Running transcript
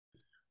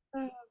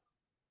Uh,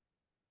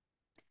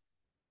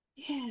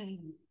 Yeah.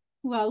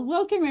 Well,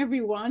 welcome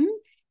everyone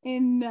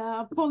in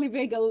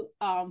Polyvagal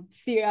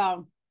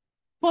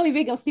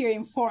theory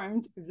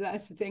informed, if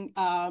that's the thing,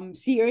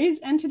 series.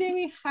 And today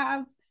we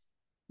have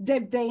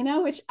Deb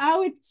Dana, which I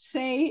would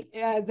say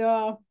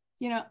the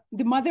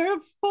mother of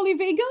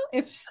Polyvagal.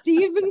 If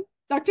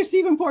Dr.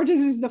 Stephen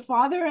Porges is the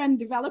father and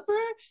developer,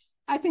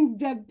 I think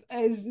Deb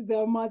is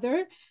the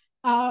mother.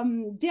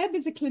 Deb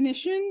is a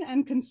clinician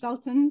and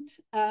consultant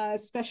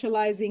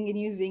specializing in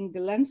using the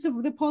lens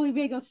of the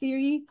polyvagal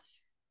theory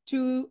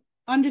to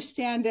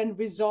understand and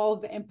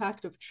resolve the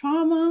impact of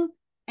trauma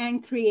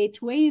and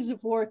create ways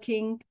of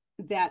working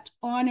that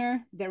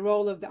honor the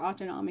role of the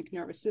autonomic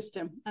nervous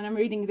system. And I'm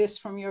reading this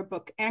from your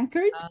book,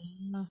 Anchored.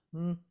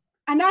 Mm.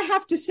 And I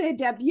have to say,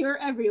 Deb, you're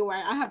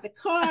everywhere. I have the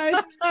card,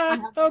 I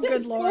have Oh, good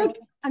this Lord. book,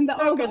 and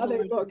all the Good other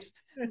Lord. books.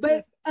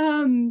 But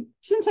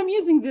since I'm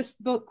using this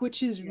book,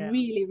 which is Yeah.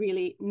 really,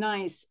 really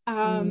nice,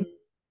 Mm.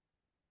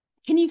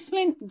 can you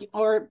explain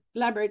or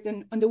elaborate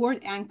on the word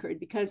anchored?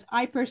 Because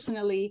I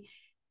personally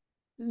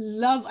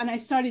love, and I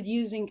started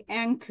using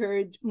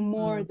anchored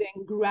more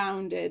than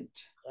grounded.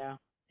 Yeah.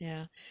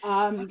 Yeah.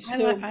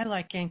 So I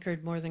like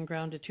anchored more than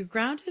grounded too.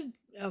 Grounded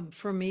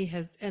for me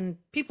has, and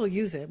people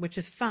use it, which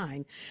is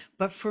fine,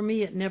 but for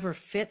me it never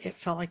fit. It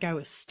felt like I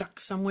was stuck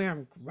somewhere.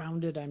 I'm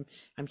grounded.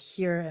 I'm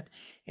here.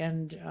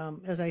 And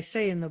as I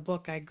say in the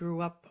book, I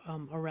grew up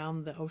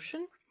around the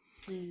ocean.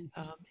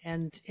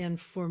 And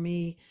for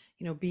me,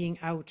 being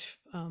out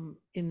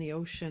in the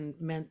ocean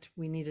meant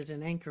we needed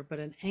an anchor. But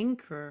an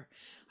anchor,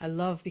 I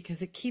love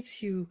because it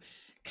keeps you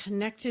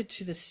connected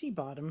to the sea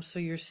bottom, so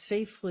you're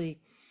safely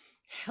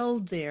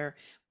held there.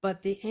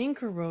 But the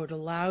anchor road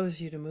allows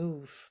you to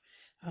move.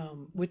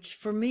 Which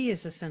for me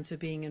is the sense of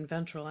being in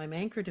ventral. I'm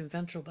anchored in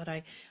ventral, but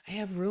I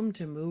have room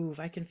to move.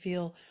 I can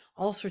feel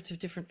all sorts of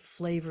different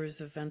flavors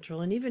of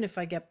ventral. And even if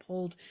I get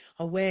pulled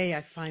away,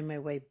 I find my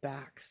way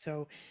back.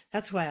 So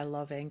that's why I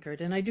love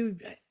anchored. And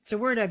it's a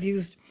word I've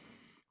used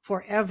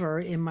forever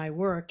in my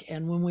work.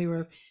 And when we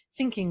were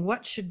thinking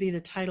what should be the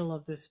title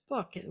of this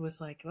book, it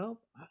was like, well,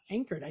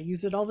 anchored. I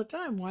use it all the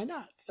time. Why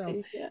not?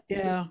 So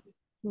yeah.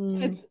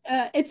 Mm.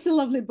 it's a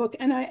lovely book,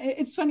 and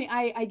it's funny.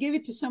 I gave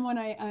it to someone.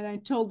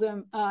 I told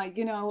them,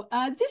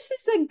 this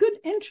is a good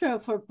intro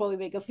for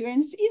polyvagal theory,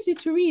 and it's easy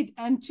to read.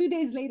 And 2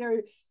 days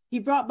later, he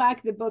brought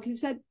back the book. He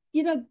said,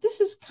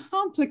 this is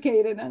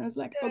complicated, and I was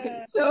like,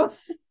 okay, so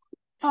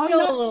I'm Still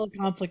not. a little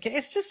complicated.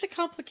 It's just a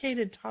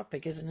complicated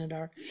topic, isn't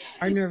it?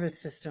 Our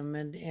nervous system.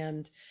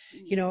 And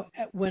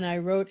when I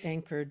wrote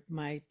Anchored,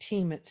 my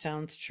team at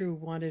Sounds True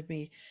wanted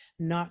me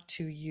not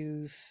to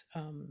use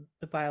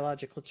the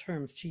biological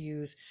terms, to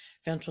use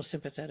ventral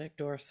sympathetic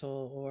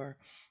dorsal,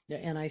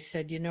 and I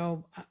said,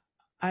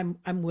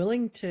 I'm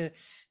willing to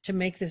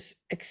make this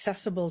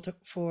accessible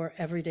for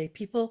everyday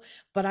people,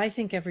 but I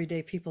think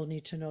everyday people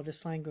need to know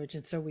this language.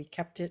 And so we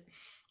kept it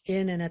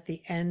in, and at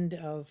the end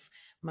of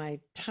my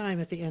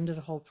time, at the end of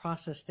the whole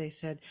process, they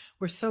said,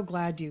 we're so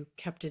glad you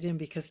kept it in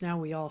because now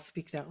we all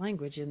speak that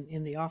language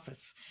in the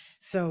office.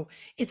 So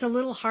it's a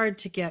little hard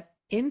to get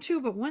into,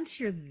 but once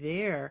you're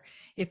there,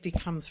 it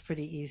becomes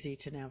pretty easy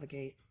to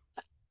navigate.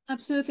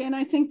 Absolutely. And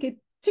I think it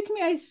took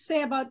me, I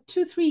say, about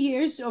 2-3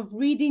 years of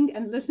reading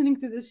and listening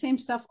to the same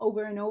stuff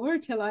over and over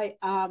till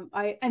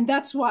and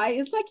that's why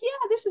it's like,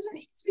 yeah, this is an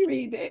easy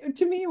read.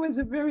 To me, it was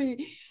a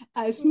very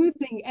smooth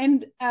thing.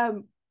 And,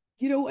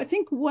 I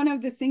think one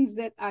of the things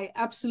that I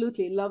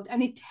absolutely loved,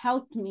 and it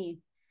helped me,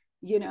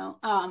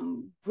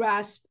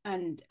 grasp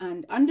and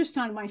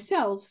understand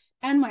myself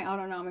and my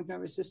autonomic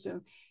nervous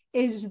system,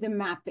 is the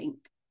mapping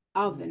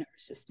of the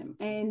nervous system.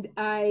 And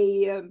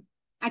I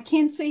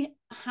can't say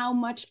how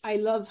much I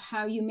love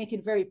how you make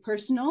it very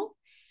personal,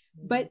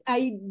 but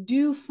I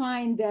do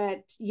find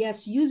that,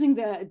 yes, using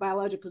the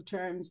biological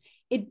terms,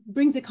 it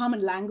brings a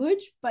common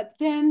language, but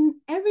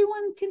then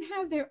everyone can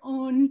have their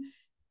own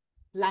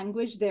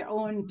language, their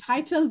own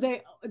title,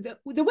 the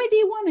way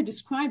they want to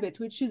describe it,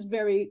 which is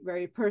very,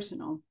 very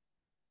personal.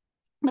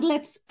 But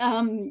let's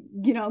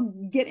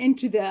get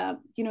into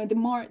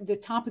the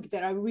topic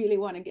that I really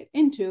want to get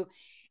into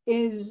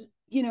is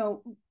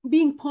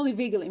being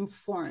polyvagal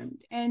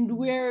informed. And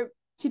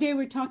today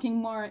we're talking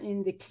more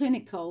in the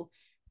clinical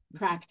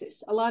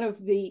practice. A lot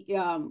of the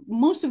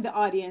most of the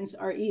audience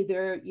are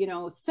either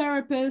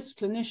therapists,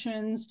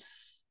 clinicians,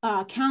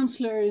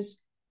 counselors.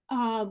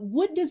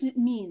 What does it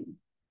mean,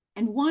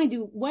 and why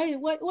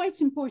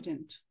it's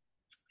important?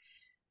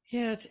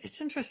 Yeah, it's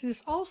interesting.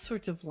 There's all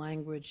sorts of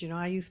language.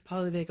 I use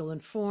polyvagal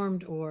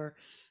informed or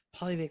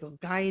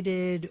polyvagal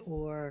guided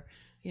or,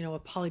 a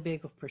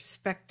polyvagal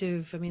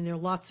perspective. I mean, there are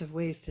lots of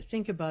ways to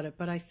think about it,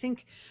 but I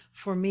think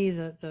for me,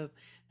 the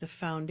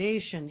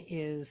foundation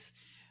is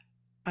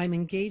I'm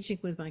engaging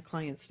with my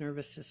client's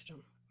nervous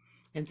system.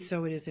 And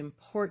so it is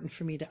important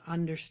for me to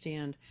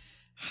understand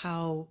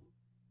how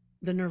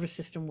the nervous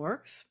system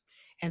works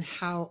and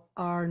how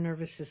our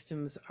nervous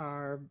systems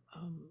are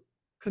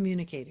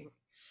communicating,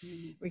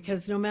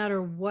 because no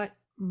matter what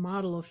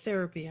model of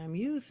therapy I'm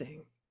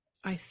using,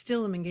 I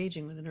still am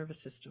engaging with the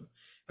nervous system,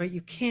 right? You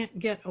can't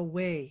get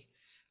away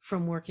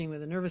from working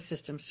with the nervous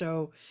system.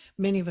 So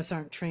many of us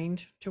aren't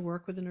trained to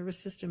work with the nervous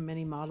system.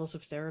 Many models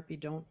of therapy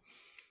don't,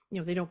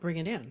 they don't bring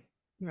it in,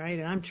 right?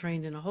 And I'm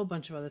trained in a whole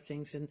bunch of other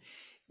things, and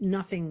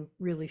nothing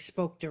really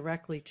spoke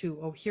directly to,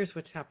 oh, here's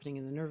what's happening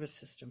in the nervous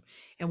system.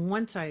 And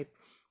once I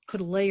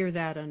could layer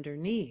that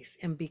underneath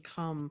and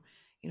become,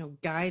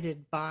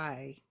 guided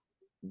by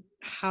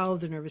how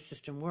the nervous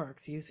system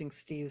works using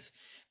Steve's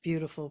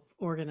beautiful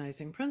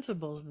organizing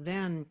principles,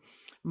 then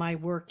my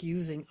work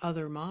using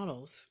other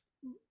models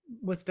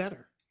was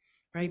better,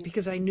 right?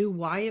 Because I knew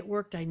why it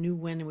worked. I knew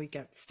when we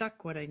got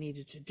stuck, what I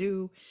needed to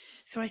do.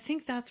 So I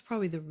think that's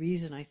probably the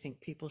reason I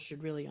think people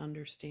should really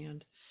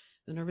understand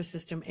the nervous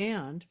system,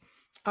 and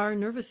our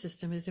nervous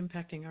system is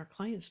impacting our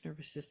client's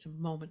nervous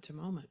system moment to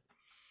moment.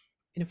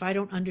 And if I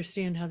don't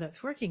understand how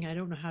that's working, I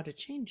don't know how to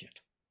change it.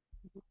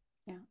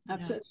 Yeah,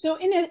 absolutely. Yeah. So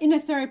in a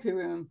therapy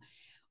room,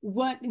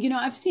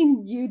 I've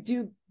seen you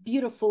do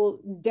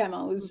beautiful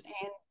demos,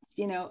 and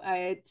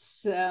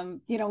it's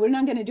we're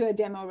not going to do a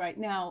demo right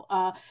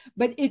now,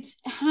 but it's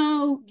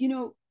how,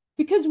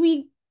 because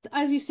we,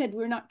 as you said,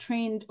 we're not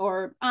trained,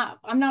 or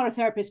I'm not a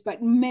therapist,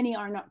 but many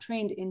are not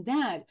trained in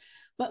that.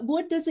 But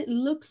what does it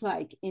look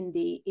like in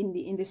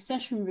the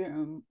session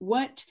room?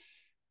 What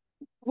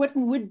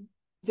would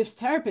the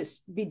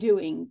therapist be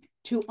doing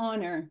to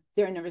honor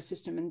their nervous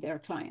system and their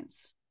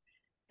clients?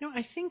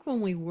 I think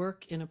when we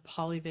work in a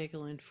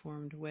polyvagal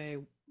informed way,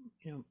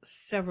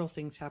 several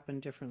things happen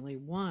differently.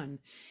 One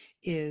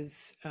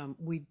is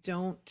we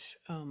don't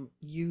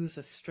use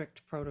a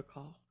strict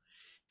protocol,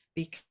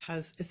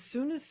 because as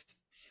soon as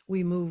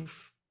we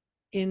move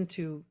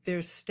into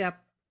there's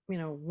step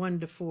 1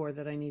 to 4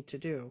 that I need to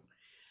do,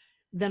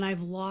 then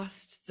I've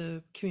lost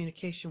the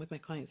communication with my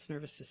client's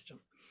nervous system,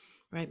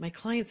 right? My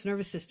client's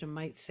nervous system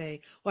might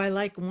say, well, I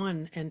like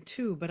 1 and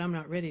 2, but I'm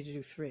not ready to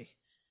do 3,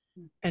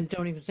 and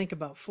don't even think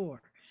about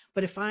 4.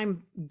 But if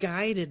I'm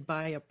guided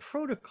by a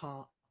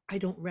protocol, I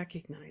don't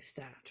recognize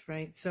that,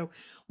 right? So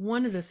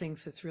one of the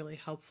things that's really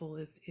helpful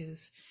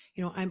is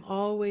I'm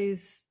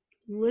always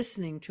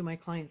listening to my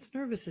client's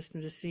nervous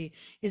system to see,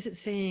 is it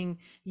saying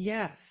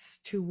yes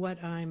to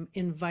what I'm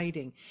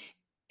inviting?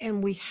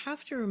 And we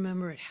have to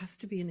remember, it has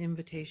to be an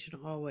invitation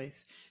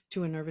always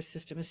to a nervous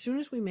system. As soon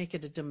as we make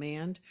it a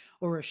demand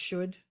or a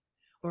should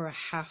or a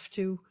have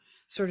to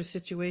sort of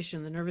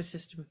situation, the nervous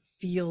system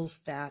feels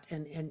that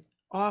and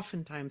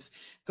oftentimes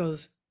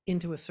goes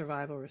into a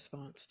survival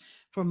response.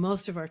 For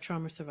most of our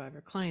trauma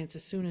survivor clients,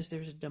 as soon as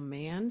there's a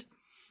demand,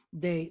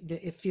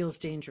 it feels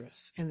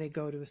dangerous and they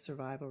go to a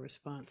survival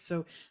response.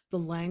 So the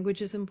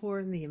language is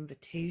important, the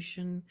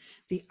invitation,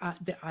 the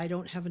I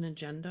don't have an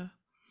agenda.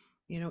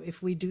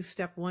 If we do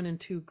step 1 and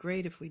 2,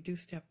 great. If we do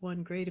step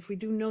 1, great. If we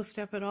do no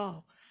step at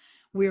all,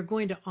 we are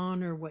going to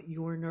honor what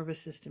your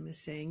nervous system is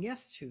saying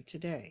yes to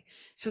today.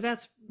 So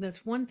that's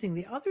one thing.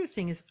 The other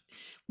thing is,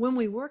 when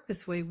we work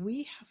this way,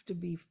 we have to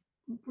be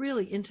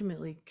really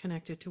intimately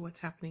connected to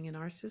what's happening in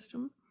our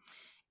system.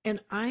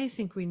 And I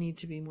think we need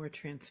to be more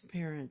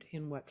transparent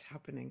in what's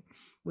happening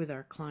with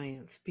our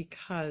clients,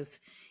 because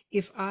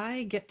if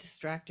I get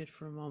distracted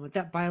for a moment,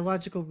 that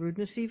biological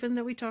rudeness even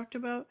that we talked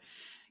about,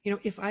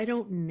 if I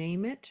don't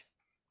name it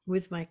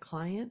with my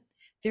client,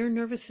 their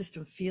nervous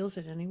system feels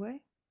it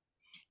anyway.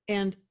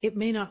 And it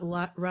may not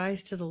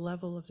rise to the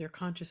level of their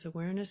conscious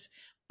awareness,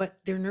 but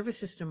their nervous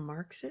system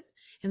marks it,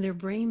 and their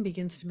brain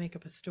begins to make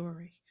up a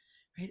story,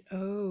 right?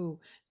 Oh,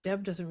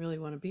 Deb doesn't really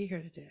want to be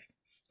here today,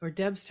 or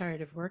Deb's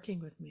tired of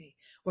working with me,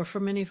 or for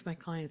many of my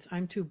clients,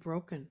 I'm too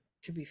broken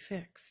to be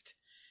fixed,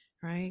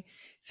 right?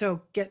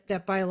 So get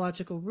that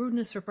biological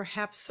rudeness, or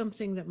perhaps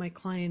something that my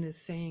client is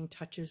saying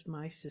touches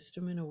my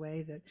system in a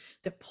way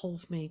that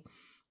pulls me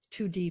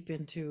too deep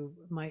into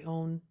my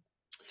own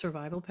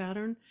survival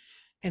pattern.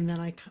 And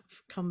then I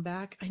come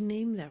back, I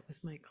name that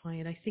with my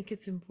client. I think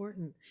it's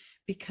important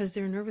because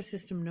their nervous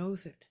system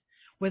knows it,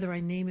 whether I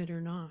name it or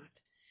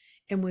not.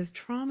 And with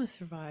trauma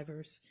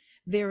survivors,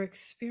 their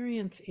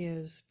experience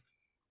is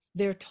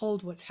they're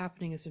told what's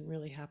happening isn't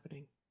really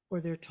happening, or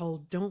they're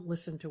told, don't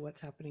listen to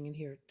what's happening in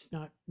here. It's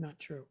not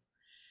true,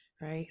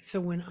 right? So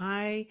when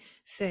I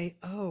say,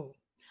 oh,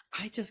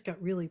 I just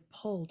got really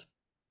pulled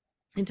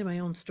into my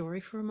own story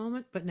for a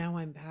moment, but now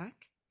I'm back.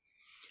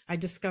 I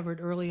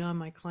discovered early on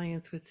my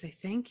clients would say,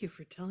 thank you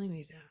for telling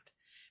me that,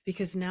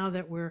 because now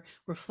that we're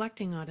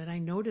reflecting on it, I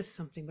noticed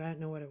something, but I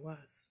didn't know what it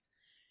was,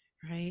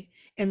 right?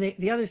 And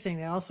the other thing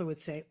they also would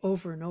say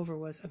over and over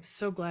was, I'm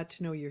so glad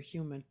to know you're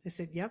human. I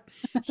said, yep,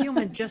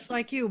 human, just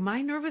like you.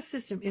 My nervous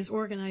system is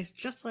organized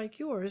just like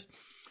yours.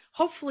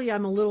 Hopefully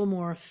I'm a little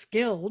more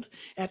skilled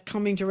at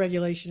coming to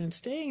regulation and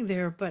staying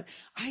there, but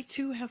I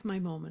too have my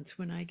moments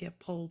when I get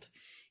pulled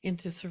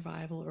into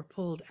survival or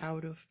pulled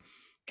out of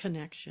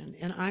connection.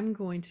 And I'm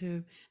going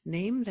to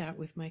name that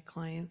with my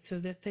clients so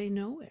that they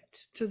know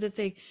it, so that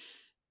they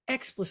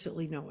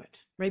explicitly know it,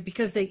 right?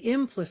 Because they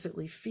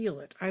implicitly feel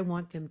it. I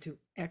want them to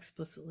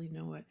explicitly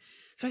know it.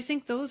 So I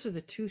think those are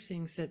the two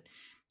things that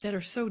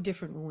are so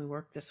different when we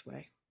work this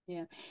way.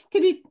 Yeah.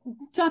 Could we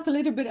talk a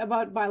little bit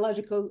about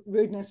biological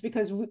rudeness?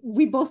 Because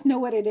we both know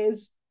what it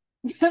is.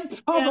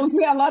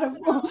 Probably a lot of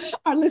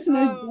our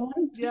listeners don't.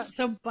 Yeah.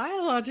 So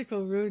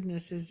biological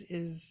rudeness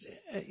is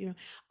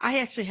I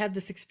actually had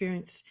this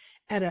experience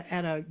at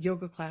a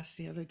yoga class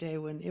the other day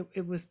when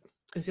it was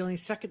the only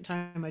second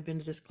time I'd been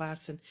to this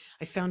class, and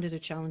I found it a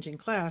challenging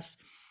class.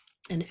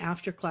 And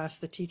after class,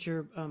 the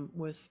teacher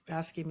was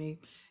asking me,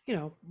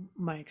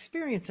 my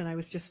experience, and I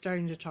was just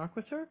starting to talk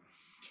with her.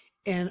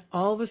 And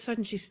all of a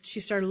sudden, she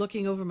started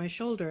looking over my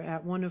shoulder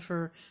at one of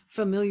her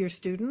familiar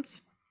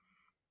students,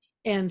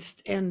 and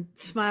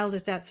smiled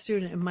at that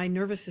student, and my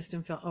nervous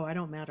system felt, oh, I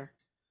don't matter.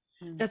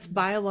 Mm-hmm. That's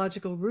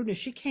biological rudeness.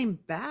 She came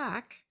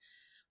back,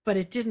 but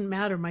it didn't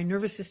matter. My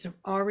nervous system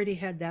already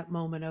had that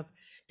moment of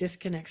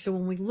disconnect. So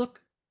when we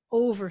look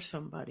over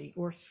somebody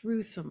or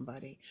through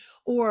somebody,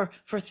 or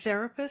for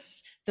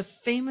therapists, the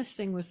famous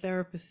thing with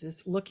therapists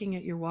is looking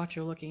at your watch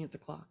or looking at the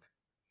clock,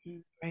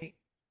 right?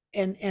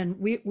 And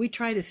we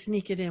try to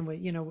sneak it in with,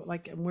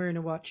 like I'm wearing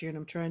a watch here and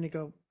I'm trying to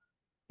go,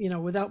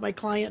 without my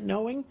client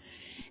knowing.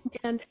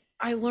 And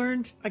I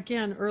learned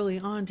again early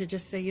on to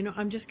just say,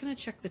 I'm just going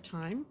to check the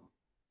time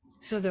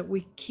so that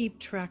we keep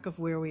track of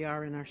where we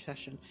are in our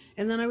session.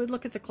 And then I would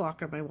look at the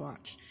clock on my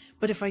watch.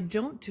 But if I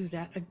don't do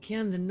that,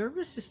 again, the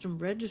nervous system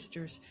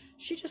registers,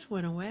 she just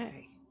went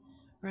away,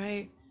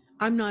 right?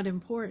 I'm not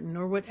important,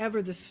 or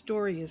whatever the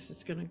story is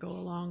that's going to go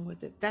along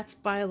with it. That's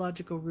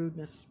biological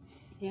rudeness.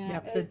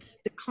 Yeah.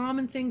 The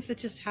common things that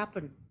just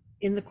happen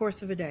in the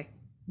course of a day.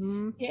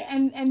 Mm-hmm. Yeah,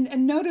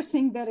 and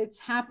noticing that it's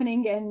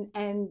happening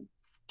and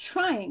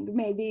trying,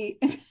 maybe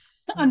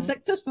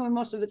unsuccessfully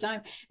most of the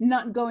time,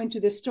 not go into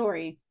the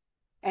story.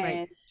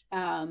 And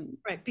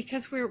right,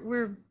 because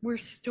we're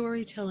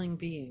storytelling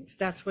beings.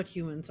 That's what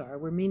humans are.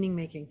 We're meaning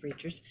making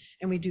creatures,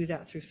 and we do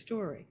that through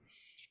story.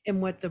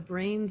 And what the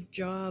brain's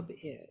job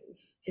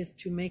is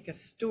to make a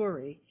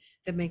story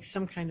that makes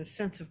some kind of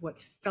sense of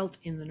what's felt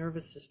in the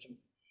nervous system.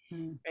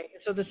 Right?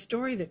 So the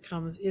story that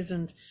comes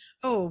isn't,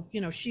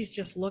 she's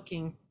just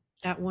looking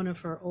at one of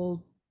her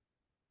old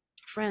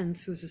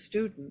friends who's a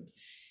student,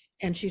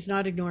 and she's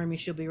not ignoring me,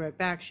 she'll be right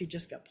back, she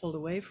just got pulled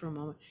away for a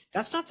moment.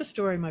 That's not the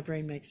story my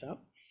brain makes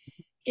up.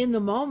 In the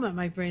moment,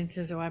 my brain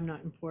says, oh, I'm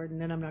not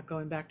important and I'm not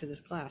going back to this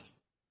class,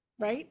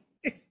 right?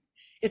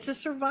 It's a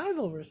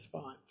survival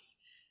response.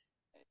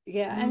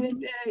 Yeah,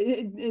 and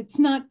it's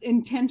not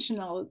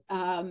intentional.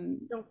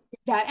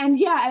 That, and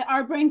yeah,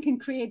 our brain can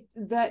create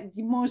the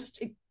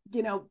most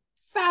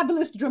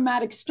fabulous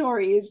dramatic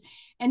stories,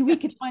 and we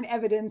could find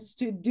evidence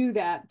to do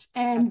that.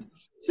 And absolutely.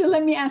 So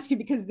let me ask you,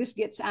 because this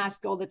gets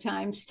asked all the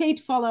time, state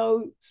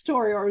follow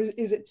story, or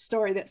is it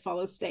story that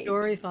follows state?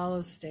 Story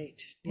follows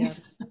state.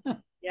 Yes.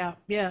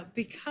 yeah,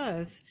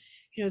 because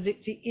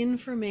the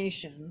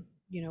information,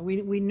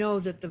 we know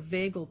that the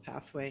vagal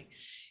pathway,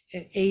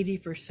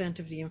 80%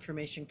 of the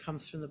information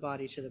comes from the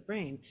body to the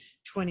brain,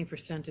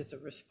 20% is a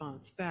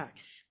response back.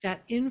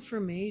 That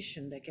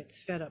information that gets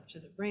fed up to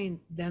the brain,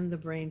 then the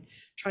brain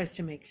tries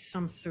to make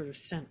some sort of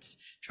sense,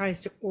 tries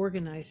to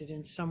organize it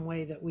in some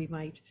way that we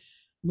might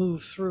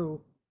move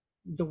through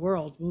the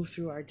world, move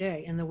through our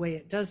day. And the way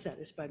it does that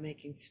is by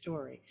making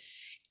story.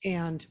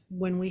 And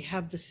when we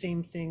have the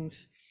same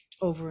things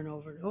over and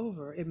over and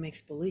over, it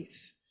makes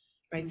beliefs,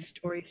 right?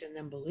 Stories and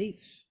then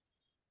beliefs.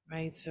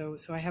 Right. So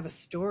I have a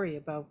story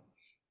about,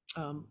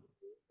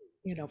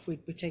 if we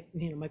take,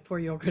 my poor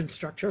yoga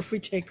instructor, if we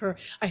take her,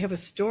 I have a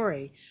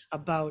story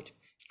about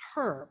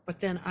her, but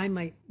then I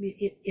might,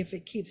 if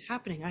it keeps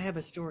happening, I have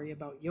a story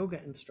about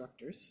yoga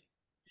instructors,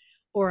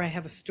 or I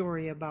have a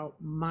story about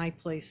my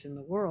place in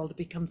the world. It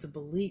becomes a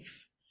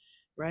belief,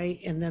 right?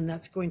 And then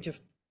that's going to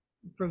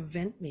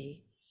prevent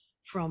me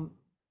from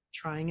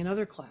trying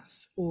another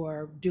class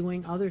or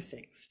doing other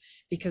things,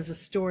 because a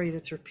story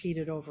that's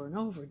repeated over and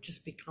over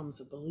just becomes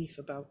a belief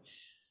about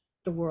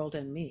the world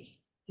and me.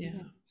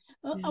 Yeah.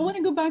 Well, I want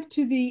to go back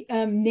to the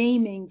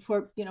naming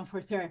for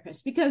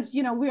therapists, because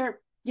we're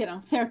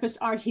therapists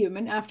are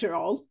human after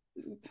all.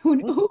 Who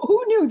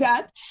knew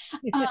that?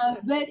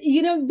 But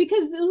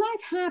because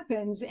life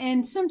happens,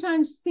 and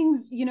sometimes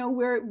things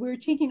we're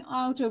taking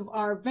out of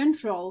our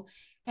ventral,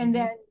 and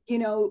then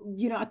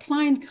a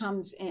client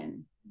comes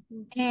in.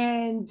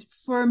 And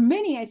for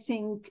many, I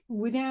think,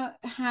 without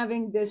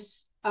having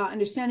this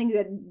understanding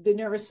that the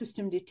nervous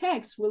system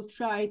detects, will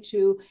try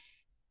to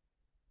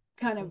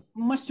kind of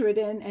muster it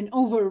in and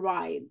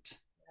override.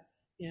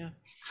 Yes. Yeah.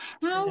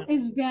 How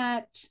is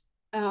that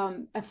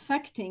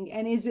affecting?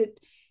 And is it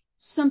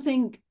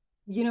something,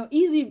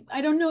 easy?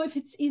 I don't know if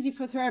it's easy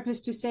for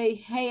therapists to say,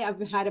 hey,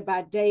 I've had a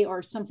bad day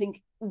or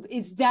something.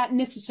 Is that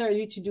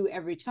necessarily to do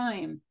every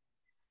time?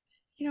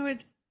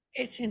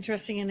 It's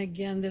interesting. And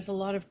again, there's a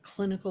lot of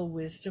clinical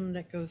wisdom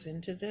that goes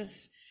into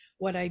this.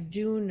 What I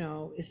do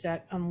know is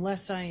that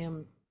unless I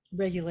am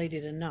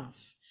regulated enough,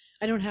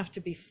 I don't have to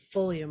be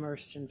fully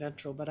immersed in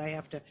ventral, but I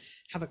have to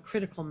have a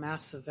critical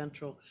mass of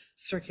ventral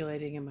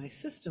circulating in my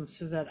system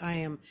so that I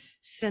am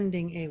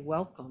sending a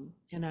welcome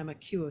and I'm a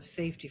cue of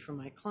safety for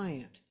my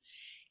client.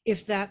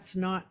 If that's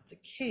not the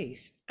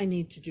case, I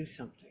need to do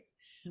something.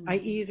 I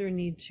either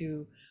need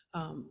to,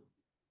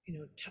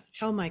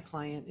 tell my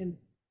client, and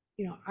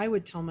I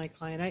would tell my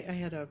client, I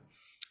had a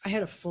I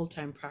had a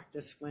full-time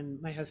practice when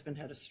my husband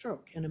had a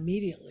stroke, and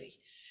immediately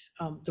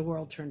the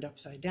world turned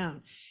upside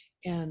down.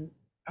 And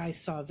I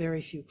saw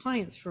very few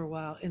clients for a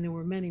while, and there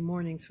were many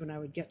mornings when I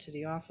would get to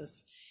the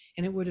office,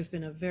 and it would have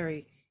been a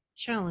very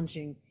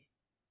challenging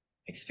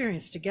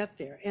experience to get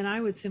there. And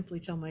I would simply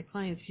tell my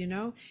clients,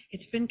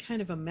 it's been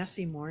kind of a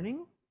messy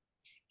morning.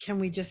 Can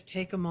we just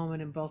take a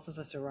moment and both of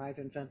us arrive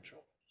in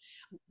ventral?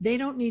 They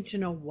don't need to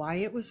know why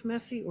it was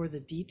messy or the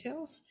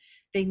details.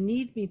 They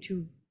need me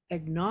to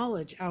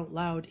acknowledge out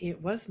loud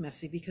it was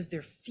messy because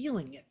they're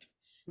feeling it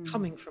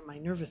coming from my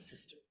nervous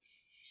system.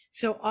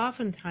 So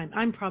oftentimes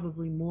I'm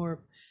probably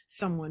more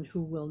someone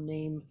who will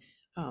name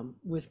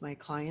with my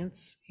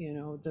clients,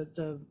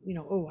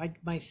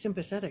 my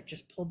sympathetic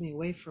just pulled me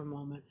away for a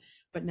moment,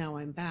 but now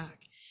I'm back.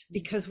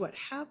 Because what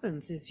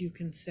happens is you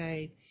can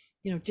say,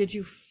 did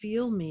you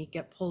feel me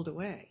get pulled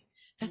away?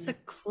 That's a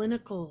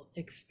clinical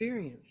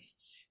experience,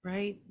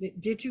 right?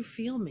 Did you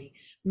feel me?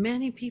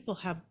 Many people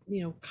have,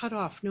 cut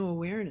off, no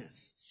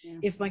awareness. Yeah.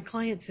 If my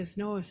client says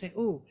no, I say,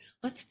 oh,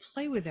 let's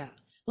play with that.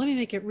 Let me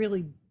make it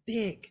really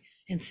big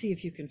and see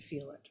if you can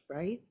feel it,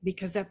 right?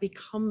 Because that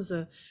becomes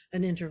an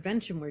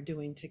intervention we're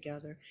doing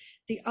together.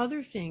 The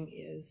other thing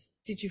is,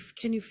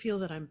 can you feel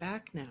that I'm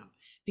back now?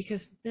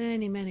 Because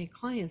many, many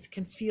clients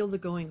can feel the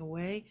going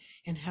away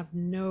and have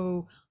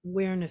no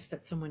awareness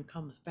that someone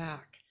comes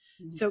back.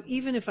 Mm-hmm. So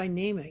even if I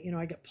name it,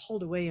 I get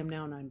pulled away, I'm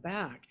now and I'm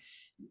back.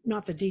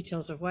 Not the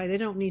details of why. They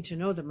don't need to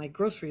know that my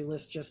grocery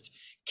list just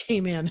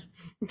came in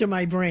to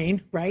my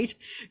brain, right?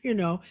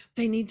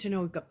 They need to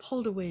know it got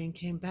pulled away and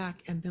came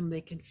back, and then they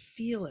can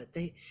feel it.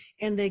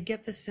 They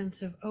get the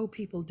sense of, oh,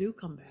 people do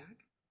come back.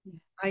 Yes.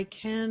 I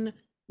can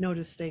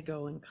notice they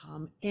go and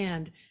come,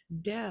 and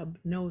Deb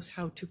knows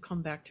how to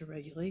come back to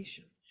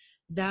regulation.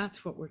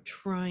 That's what we're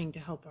trying to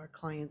help our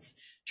clients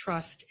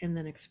trust and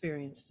then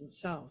experience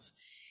themselves.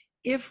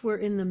 If we're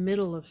in the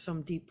middle of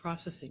some deep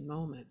processing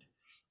moment,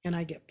 and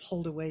I get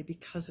pulled away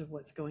because of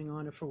what's going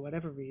on or for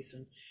whatever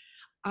reason,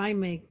 I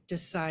may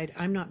decide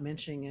I'm not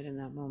mentioning it in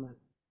that moment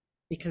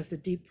because the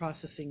deep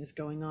processing is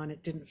going on.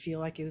 It didn't feel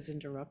like it was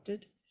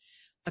interrupted.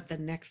 But the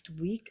next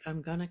week,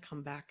 I'm going to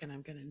come back and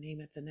I'm going to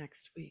name it the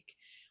next week.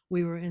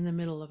 We were in the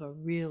middle of a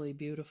really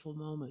beautiful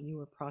moment. You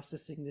were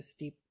processing this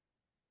deep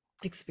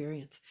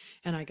experience,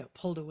 and I got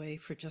pulled away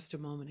for just a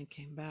moment and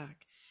came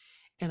back.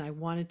 And I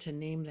wanted to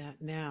name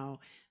that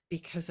now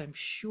because I'm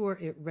sure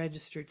it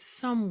registered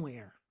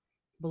somewhere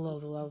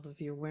below the level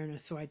of your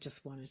awareness. So I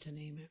just wanted to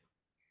name it.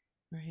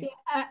 Right.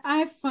 Yeah,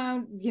 I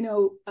found,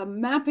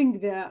 mapping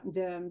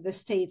the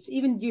states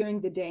even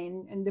during the day,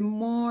 and the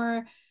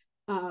more,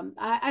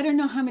 I don't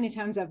know how many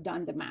times I've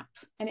done the map,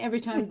 and every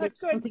time there's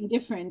something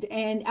different.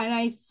 And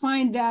I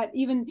find that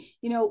even,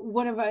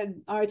 one of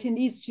our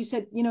attendees, she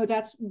said,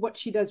 that's what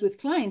she does with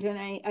clients. And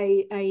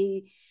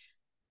I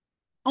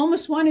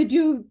almost want to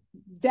do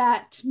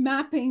that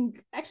mapping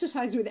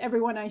exercise with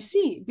everyone I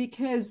see,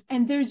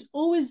 and there's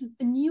always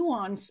a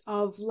nuance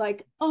of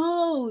like,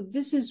 oh,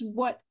 this is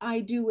what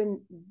I do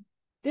when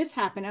this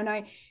happened. And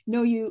I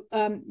know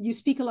you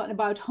speak a lot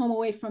about home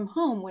away from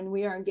home when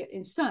we are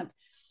getting stuck.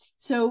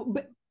 So,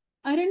 but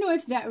I don't know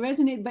if that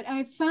resonated, but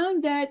I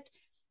found that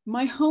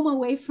my home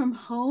away from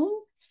home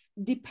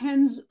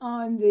depends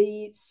on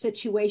the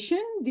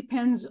situation,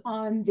 depends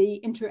on the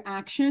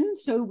interaction.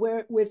 So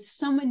where with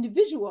some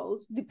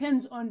individuals,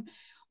 depends on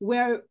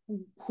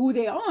who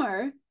they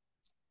are,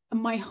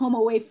 my home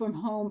away from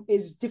home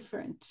is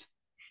different.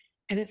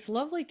 And it's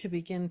lovely to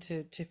begin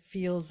to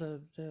feel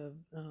the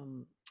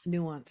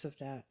nuance of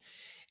that,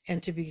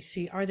 and to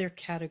see, are there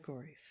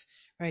categories,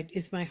 right?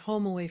 Is my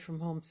home away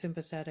from home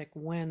sympathetic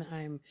when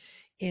I'm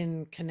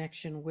in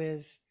connection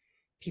with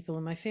people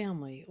in my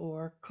family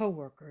or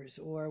coworkers,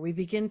 or we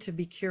begin to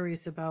be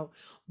curious about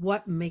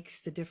what makes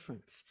the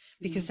difference,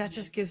 because that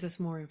just gives us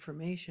more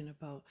information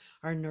about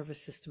our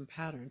nervous system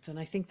patterns. And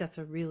I think that's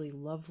a really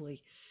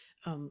lovely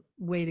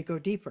way to go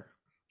deeper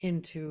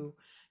into,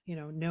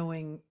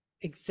 knowing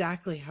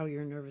exactly how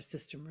your nervous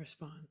system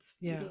responds.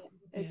 Yeah.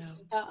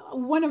 It's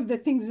one of the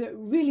things that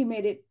really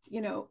made it,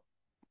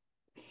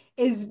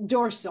 is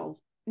dorsal.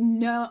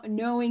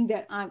 Knowing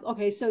that I'm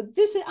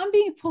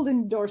being pulled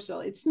in dorsal.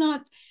 It's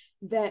not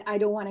that I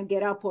don't want to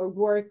get up or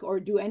work or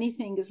do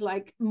anything. It's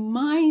like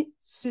my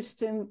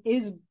system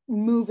is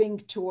moving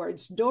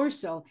towards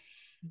dorsal.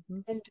 Mm-hmm.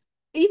 And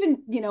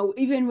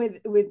even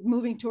with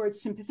moving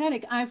towards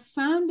sympathetic, I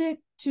found it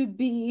to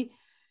be,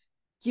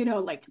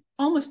 like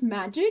almost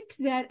magic,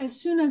 that as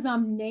soon as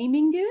I'm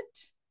naming it,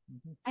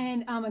 mm-hmm.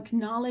 and I'm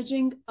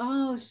acknowledging,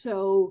 oh,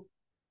 so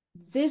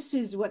this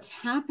is what's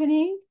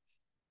happening,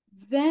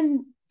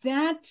 then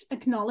that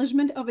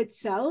acknowledgement of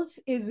itself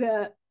is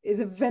a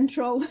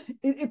ventral,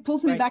 it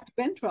pulls me back to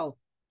ventral.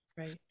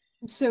 Right.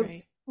 So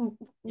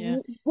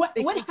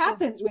what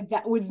happens with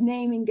that, with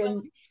naming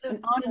and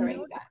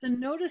honoring that? The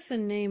notice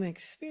and name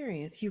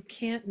experience, you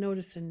can't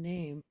notice and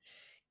name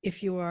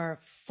if you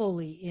are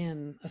fully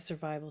in a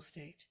survival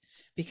state,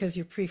 because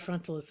your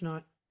prefrontal is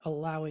not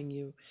allowing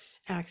you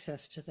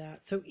access to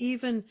that. So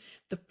even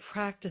the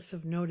practice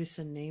of notice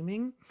and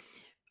naming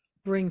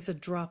brings a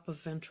drop of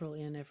ventral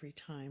in every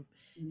time.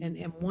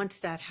 Mm. And once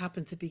that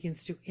happens, it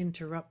begins to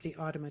interrupt the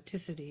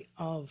automaticity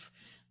of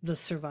the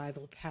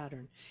survival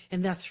pattern.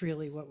 And that's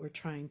really what we're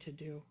trying to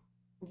do.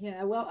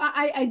 Yeah, well,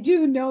 I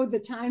do know the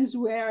times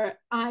where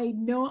I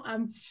know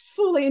I'm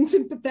fully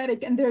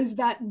unsympathetic, and there's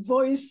that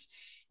voice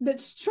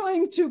that's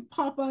trying to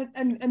pop on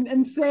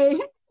and say,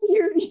 hey,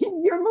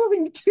 you're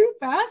moving too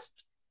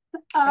fast.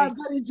 Right.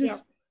 But it Yep.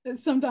 just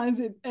sometimes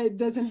it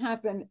doesn't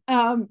happen.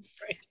 Right.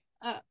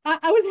 I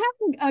was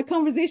having a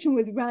conversation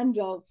with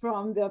Randall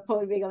from the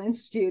Polyvagal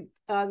Institute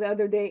the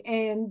other day,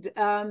 and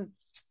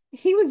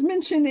he was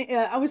mentioning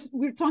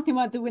we were talking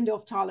about the window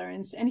of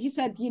tolerance, and he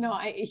said,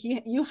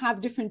 you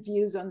have different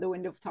views on the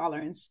window of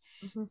tolerance.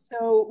 Mhm.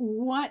 So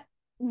what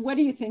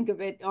do you think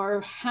of it, or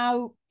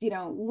how,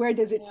 where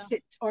does it Yeah.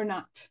 sit or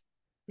not?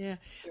 Yeah.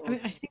 I mean,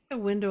 I think the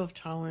window of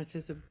tolerance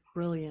is a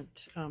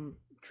brilliant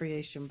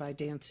creation by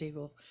Dan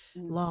Siegel,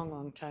 Mm.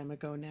 long time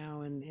ago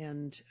now.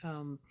 And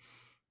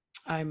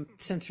I'm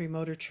sensory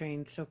motor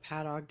trained, so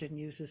Pat Ogden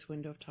uses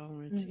window of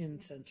tolerance in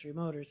sensory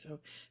motor, so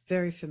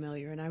very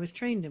familiar. And I was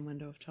trained in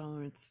window of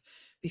tolerance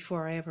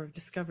before I ever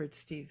discovered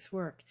Steve's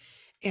work.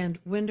 And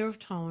window of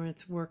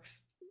tolerance works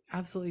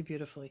absolutely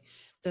beautifully.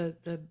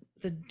 The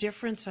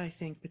difference, I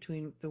think,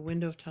 between the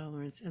window of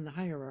tolerance and the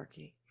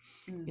hierarchy,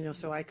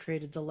 so I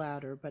created the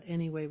ladder, but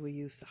anyway, we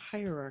use the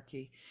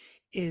hierarchy,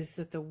 is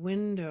that the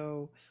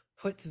window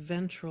puts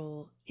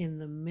ventral in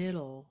the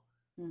middle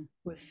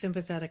with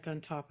sympathetic on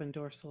top and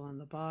dorsal on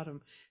the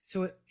bottom.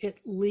 So it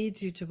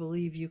leads you to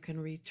believe you can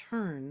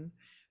return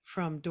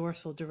from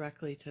dorsal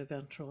directly to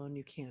ventral, and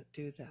you can't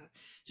do that.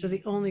 So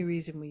the only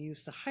reason we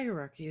use the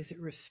hierarchy is it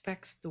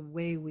respects the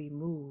way we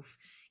move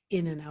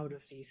in and out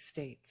of these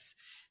states.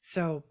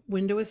 So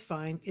window is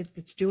fine.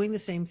 It's doing the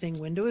same thing.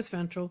 Window is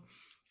ventral,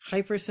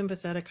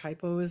 hypersympathetic,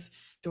 hypo is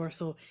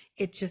dorsal.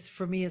 It just,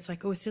 for me, it's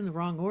like, oh, it's in the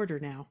wrong order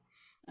now,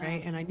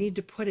 right? And I need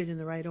to put it in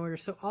the right order.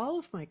 So all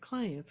of my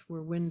clients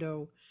were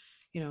window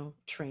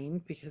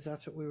trained, because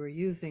that's what we were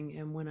using.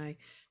 And when I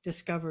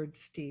discovered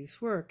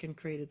Steve's work and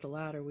created the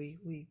ladder,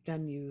 we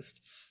then used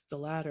the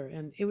ladder.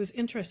 And it was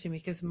interesting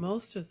because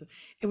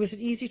it was an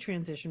easy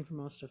transition for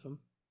most of them.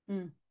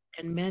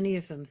 And many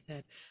of them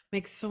said,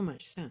 makes so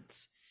much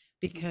sense,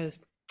 because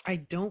I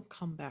don't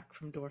come back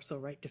from dorsal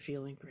right to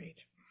feeling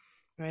great,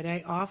 right?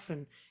 I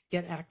often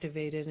get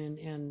activated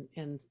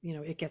and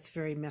it gets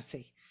very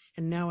messy.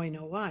 And now I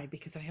know why,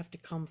 because I have to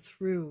come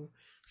through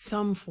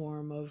some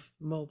form of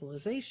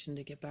mobilization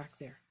to get back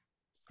there.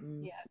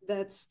 Yeah,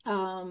 that's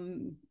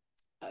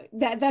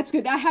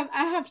good. I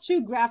have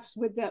two graphs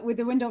with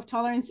the window of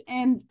tolerance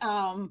and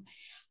the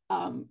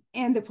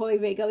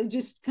polyvagal. It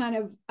just kind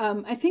of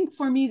I think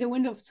for me the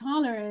window of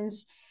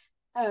tolerance,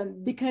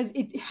 because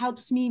it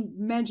helps me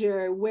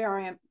measure where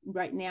I am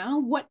right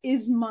now,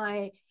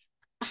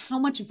 how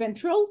much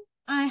ventral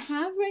I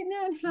have right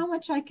now, and how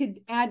much I could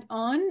add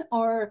on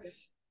or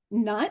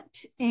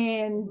not.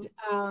 And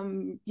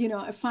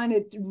I find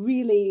it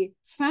really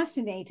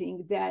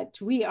fascinating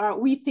that we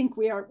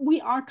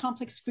are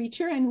complex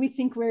creature, and we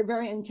think we're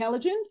very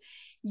intelligent,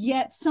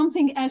 yet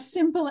something as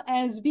simple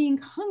as being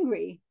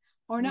hungry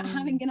or not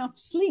having enough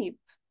sleep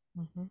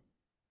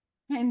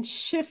and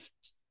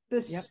shift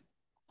this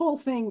whole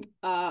thing,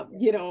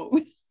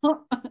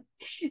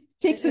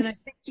 takes us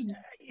to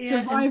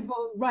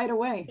survival right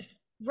away.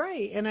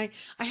 Right. And I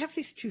have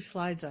these two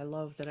slides I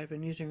love that I've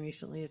been using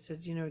recently. It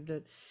says,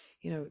 that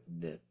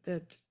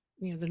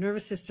the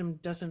nervous system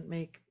doesn't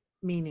make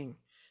meaning,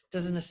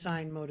 doesn't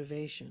assign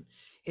motivation.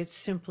 It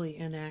simply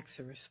enacts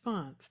a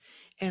response.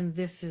 And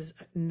this is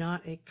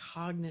not a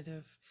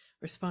cognitive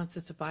response,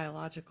 it's a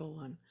biological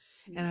one.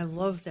 And I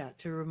love that,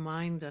 to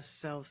remind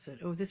ourselves that,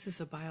 oh, this is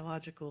a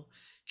biological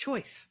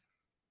choice.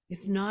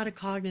 It's not a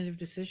cognitive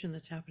decision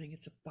that's happening.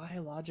 It's a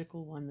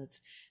biological one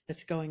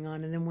that's going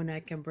on. And then when I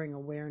can bring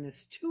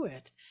awareness to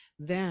it,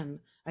 then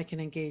I can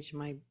engage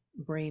my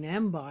brain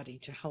and body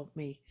to help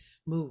me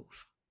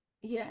move.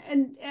 Yeah,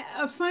 and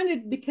I find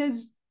it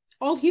because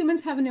all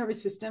humans have a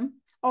nervous system,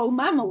 all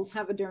mammals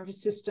have a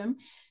nervous system,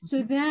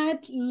 so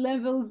that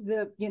levels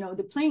the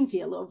playing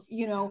field of,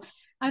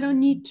 I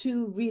don't need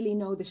to really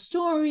know the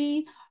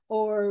story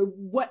or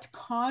what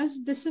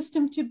caused the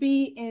system to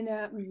be in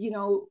a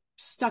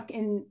stuck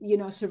in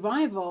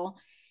survival.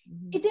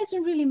 It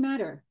doesn't really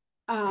matter.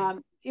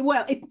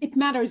 Well, it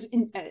matters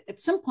at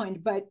some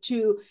point, but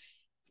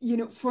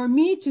for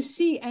me to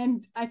see,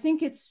 and I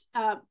think it's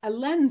a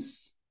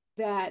lens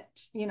that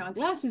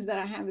glasses that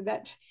I have,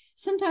 that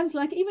sometimes,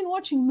 like, even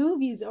watching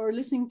movies or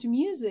listening to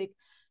music,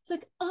 it's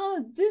like,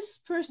 oh, this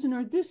person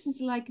or this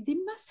is like, they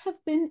must have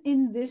been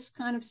in this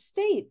kind of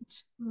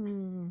state.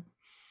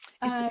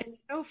 It's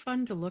so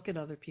fun to look at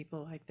other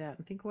people like that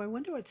and think, well, I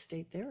wonder what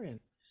state they're in.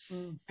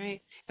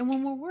 Right. And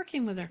when we're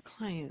working with our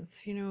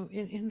clients,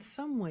 in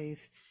some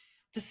ways,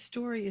 the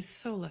story is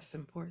so less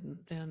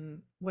important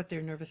than what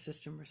their nervous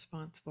system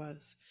response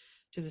was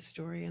to the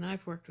story. And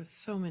I've worked with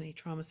so many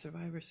trauma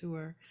survivors who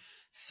are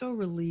so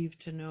relieved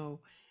to know,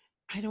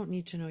 I don't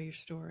need to know your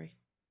story.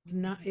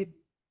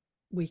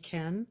 we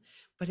can,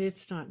 but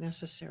it's not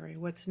necessary.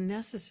 What's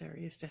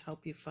necessary is to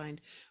help you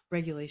find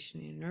regulation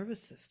in your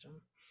nervous system.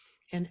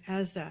 And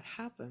as that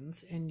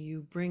happens and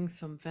you bring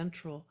some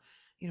ventral,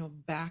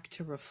 back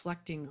to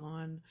reflecting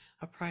on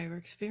a prior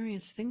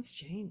experience, things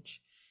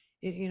change.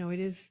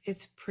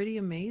 It's pretty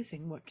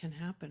amazing what can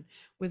happen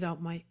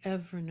without my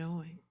ever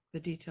knowing the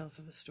details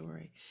of a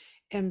story.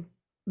 And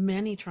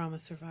many trauma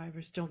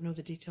survivors don't know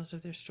the details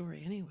of their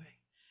story anyway.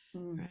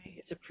 Right?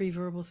 It's a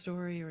pre-verbal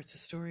story, or it's a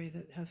story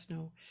that has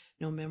no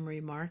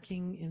memory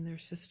marking in their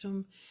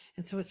system.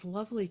 And so it's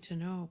lovely to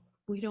know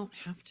we don't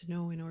have to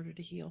know in order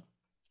to heal.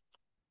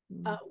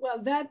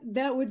 Well,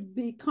 that would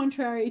be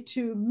contrary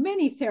to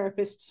many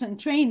therapists in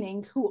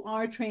training who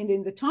are trained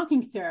in the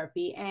talking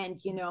therapy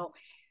and,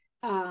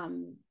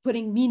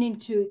 putting meaning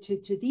to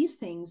these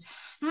things.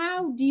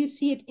 How do you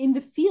see it in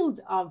the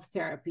field of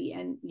therapy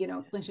and,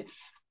 clinician?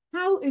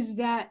 How is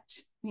that,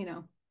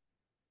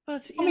 well,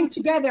 coming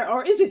together,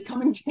 or is it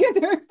coming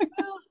together?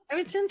 Well,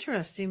 it's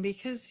interesting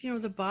because,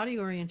 the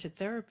body-oriented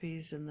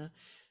therapies and the,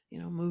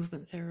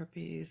 movement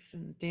therapies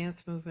and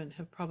dance movement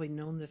have probably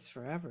known this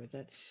forever,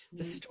 that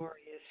the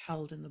story is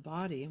held in the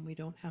body and we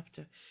don't have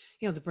to,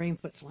 the brain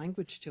puts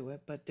language to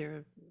it, but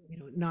they're,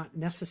 not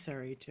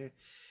necessary to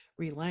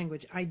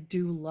re-language. I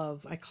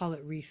call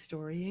it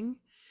restorying,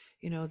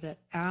 that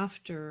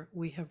after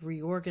we have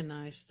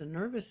reorganized the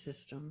nervous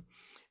system,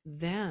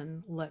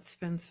 then let's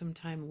spend some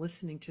time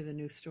listening to the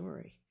new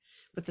story.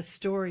 But the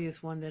story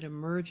is one that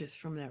emerges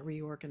from that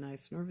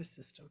reorganized nervous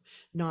system,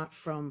 not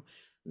from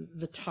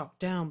the top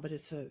down, but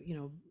it's a,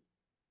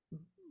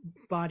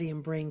 body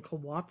and brain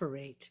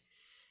cooperate.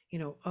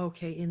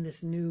 Okay, in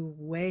this new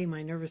way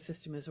my nervous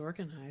system is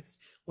organized,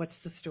 what's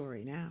the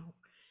story now?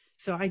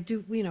 So I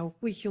do,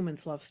 we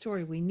humans love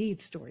story. We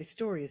need story.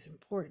 Story is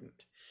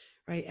important,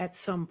 right? At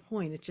some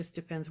point, it just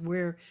depends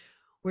where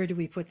do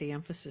we put the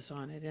emphasis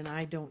on it? And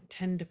I don't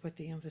tend to put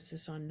the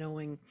emphasis on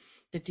knowing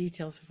the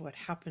details of what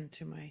happened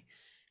to my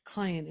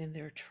client in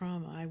their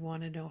trauma. I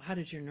want to know, how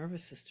did your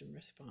nervous system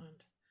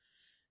respond,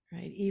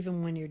 right?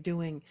 Even when you're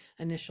doing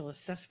initial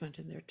assessment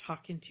and they're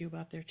talking to you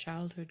about their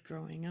childhood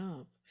growing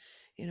up,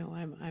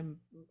 I'm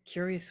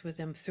curious with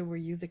them. So were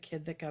you the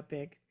kid that got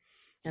big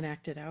and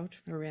acted out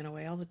or ran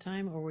away all the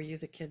time? Or were you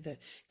the kid that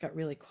got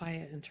really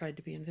quiet and tried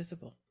to be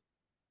invisible?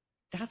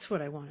 That's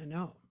what I want to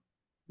know.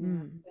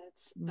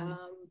 That's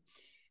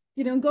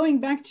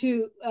going back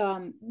to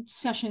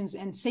sessions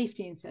and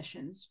safety in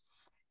sessions,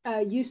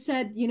 you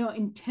said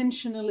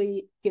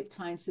intentionally give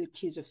clients the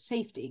cues of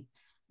safety,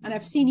 and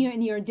I've seen you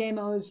in your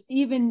demos,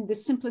 even the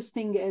simplest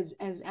thing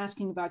as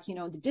asking about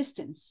the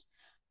distance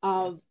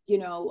of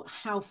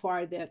how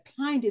far the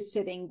client is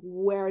sitting,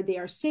 where they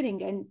are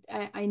sitting. And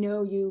I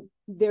know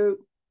there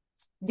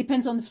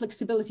depends on the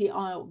flexibility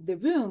of the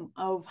room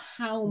of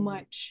how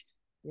much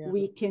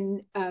we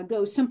can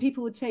go. Some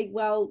people would say,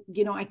 well,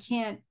 I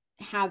can't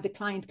have the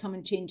client come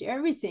and change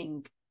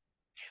everything.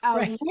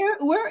 Right.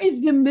 Where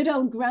is the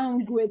middle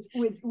ground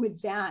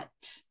with that?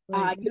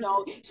 Right.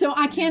 So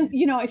I can't,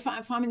 if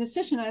I'm in a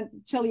session, I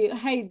tell you,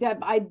 hey, Deb,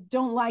 I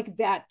don't like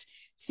that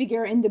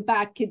figure in the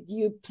back. Could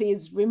you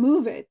please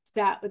remove it?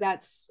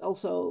 That's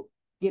also,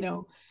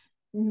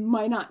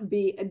 might not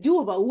be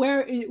doable.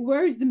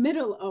 Where is the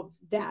middle of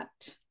that?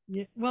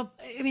 Yeah. Well,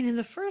 I mean, in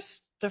the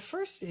first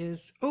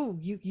is,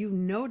 you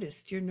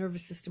noticed your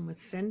nervous system was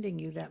sending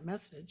you that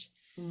message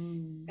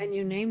and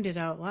you named it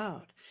out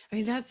loud. I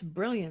mean, that's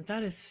brilliant.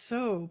 That is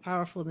so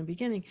powerful in the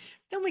beginning.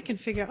 Then we can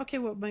figure out, okay,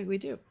 what might we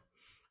do?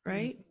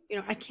 Right?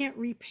 I can't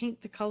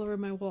repaint the color of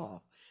my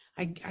wall.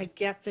 I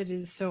get that it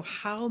is. So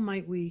how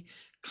might we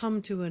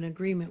come to an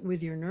agreement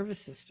with your nervous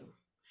system?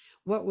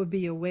 What would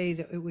be a way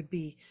that it would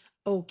be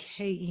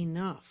okay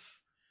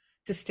enough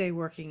to stay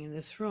working in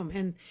this room?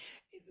 And,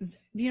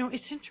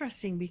 it's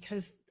interesting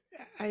because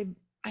I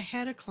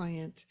had a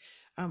client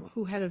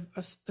who had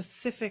a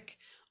specific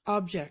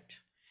object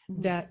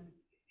that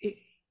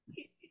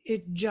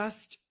it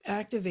just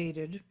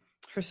activated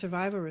her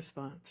survival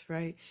response,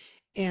 right?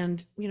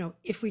 And,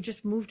 if we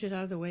just moved it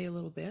out of the way a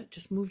little bit,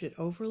 just moved it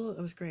over a little,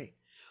 it was great.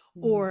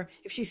 Or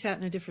if she sat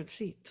in a different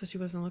seat so she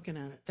wasn't looking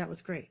at it, that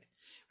was great,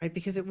 right?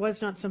 Because it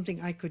was not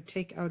something I could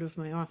take out of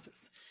my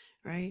office,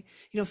 right?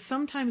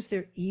 Sometimes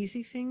they're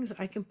easy things.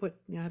 I can put,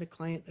 I had a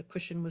client, the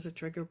cushion was a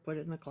trigger, put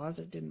it in the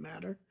closet, didn't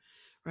matter,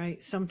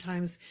 right?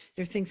 Sometimes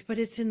there are things, but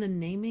it's in the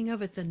naming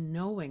of it, the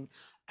knowing,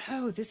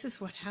 this is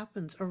what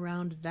happens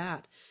around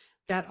that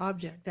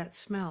object, that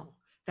smell,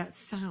 that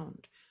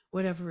sound,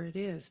 whatever it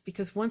is.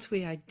 Because once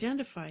we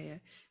identify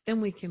it,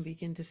 then we can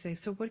begin to say,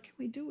 so what can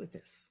we do with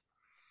this?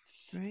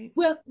 Right.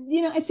 Well,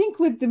 I think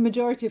with the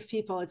majority of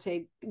people, I'd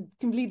say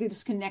completely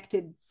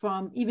disconnected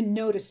from even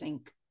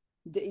noticing,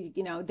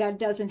 that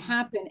doesn't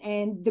happen.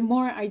 And the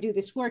more I do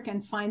this work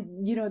and find,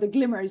 the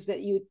glimmers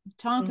that you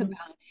talk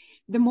about,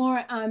 the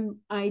more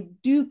I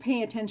do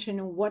pay attention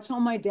to what's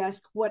on my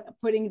desk,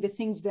 putting the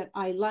things that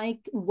I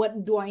like,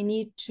 what do I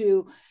need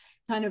to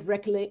kind of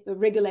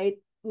regulate,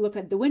 look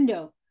at the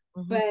window,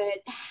 but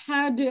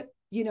how do,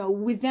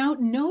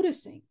 without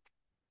noticing.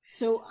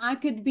 So I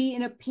could be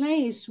in a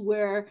place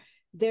where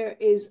there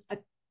is a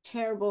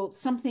terrible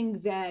something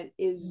that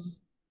is,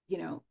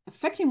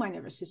 affecting my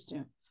nervous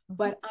system,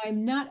 but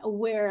I'm not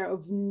aware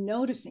of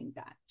noticing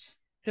that.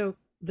 So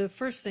the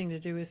first thing to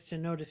do is to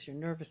notice your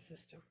nervous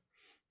system,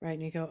 right?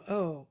 And you go,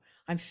 oh,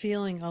 I'm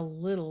feeling a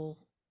little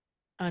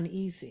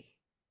uneasy,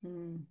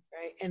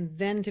 right? And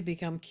then to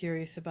become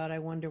curious about, I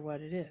wonder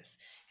what it is.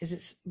 Is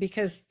it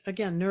because,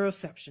 again,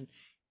 neuroception,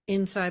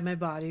 inside my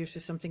body, is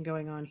there something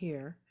going on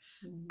here,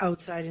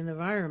 outside in the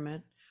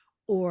environment,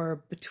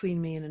 or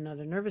between me and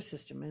another nervous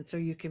system? And so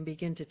you can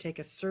begin to take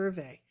a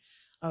survey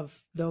of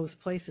those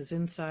places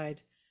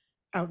inside,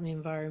 out in the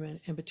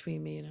environment, and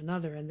between me and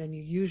another. And then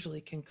you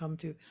usually can come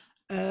to,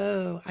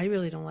 oh, I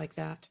really don't like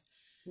that.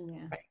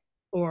 Yeah. Right.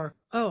 Or,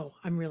 oh,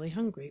 I'm really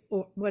hungry,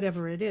 or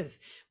whatever it is.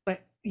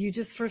 But you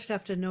just first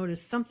have to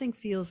notice something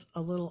feels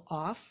a little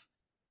off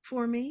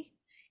for me.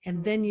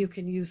 And then you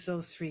can use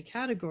those three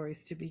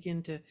categories to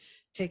begin to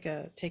take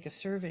a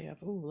survey of,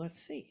 oh, let's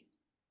see,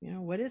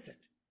 what is it?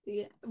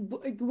 Yeah.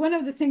 One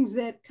of the things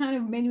that kind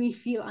of made me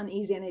feel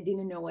uneasy, and I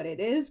didn't know what it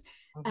is,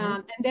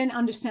 and then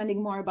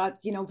understanding more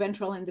about,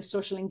 ventral and the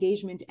social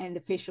engagement and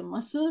the facial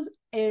muscles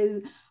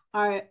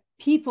are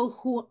people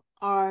who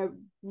are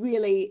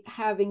really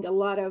having a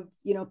lot of,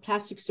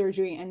 plastic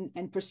surgery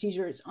and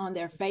procedures on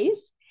their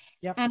face.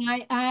 Yep.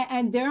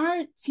 And there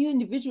are few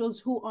individuals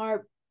who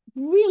are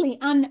really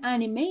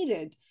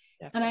unanimated.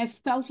 Yep. And I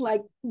felt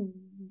like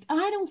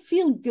I don't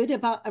feel good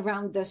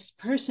around this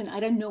person. I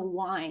don't know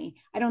why.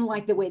 I don't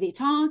like the way they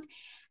talk.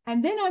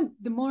 And then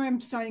the more I'm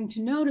starting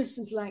to notice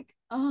is like,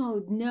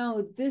 oh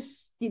no,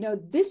 this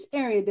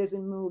area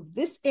doesn't move.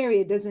 This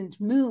area doesn't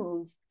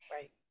move.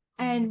 Right.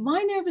 And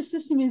my nervous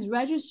system is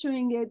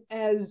registering it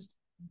as,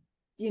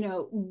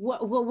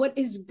 what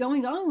is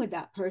going on with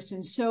that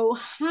person. So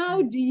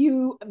how do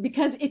you,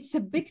 because it's a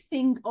big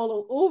thing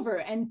all over,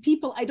 and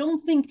I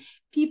don't think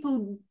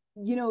people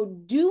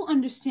do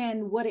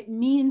understand what it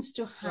means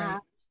to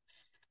have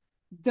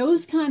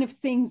those kind of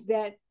things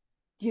that,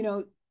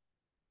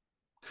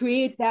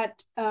 create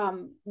that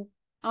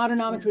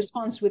autonomic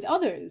response with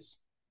others.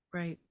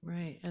 Right.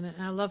 And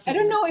I love that. I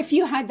don't know if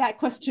you had that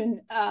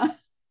question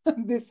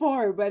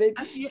before, but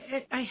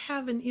I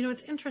haven't.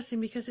 It's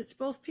interesting because it's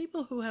both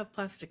people who have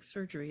plastic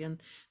surgery,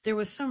 and there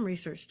was some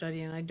research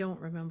study, and I don't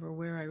remember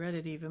where I read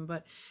it even,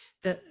 but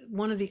that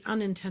one of the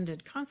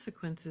unintended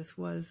consequences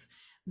was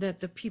that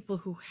the people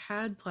who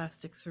had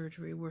plastic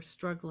surgery were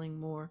struggling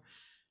more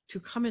to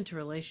come into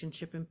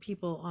relationship, and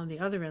people on the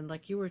other end,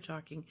 like you were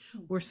talking,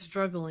 were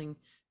struggling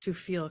to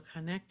feel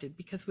connected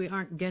because we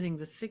aren't getting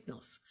the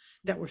signals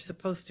that we're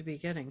supposed to be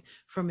getting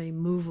from a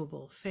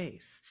movable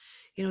face.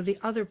 The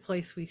other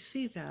place we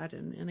see that,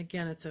 and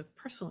again, it's a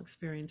personal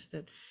experience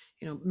that,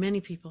 many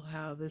people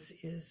have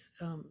is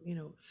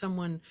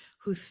someone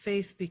whose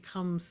face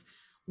becomes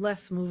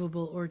less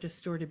movable or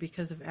distorted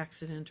because of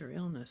accident or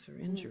illness or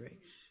injury.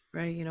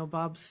 Right.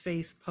 Bob's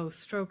face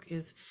post-stroke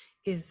is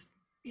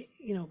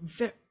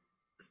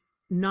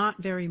not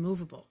very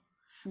movable.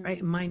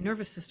 Right. My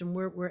nervous system,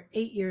 we're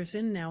 8 years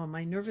in now, and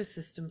my nervous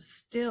system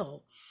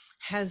still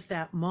has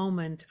that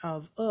moment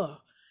of,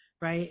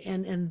 right.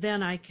 And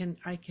then I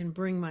can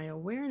bring my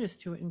awareness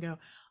to it and go,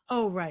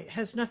 oh, right. It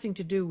has nothing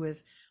to do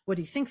with what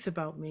he thinks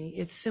about me.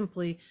 It's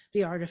simply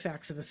the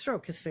artifacts of a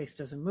stroke. His face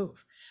doesn't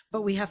move,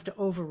 but we have to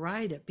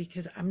override it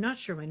because I'm not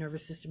sure my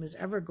nervous system is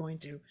ever going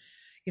to,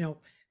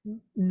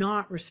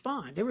 not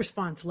respond. It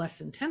responds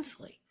less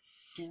intensely.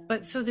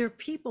 But so there are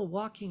people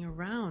walking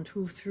around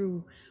who,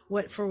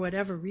 for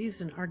whatever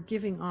reason, are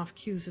giving off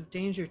cues of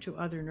danger to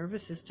other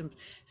nervous systems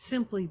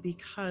simply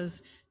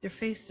because their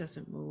face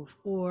doesn't move,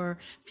 or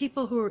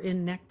people who are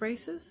in neck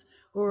braces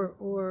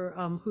or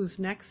whose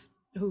necks,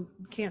 who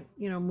can't,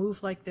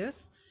 move like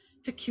this.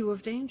 It's a cue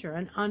of danger,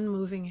 an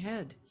unmoving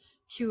head,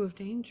 cue of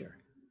danger.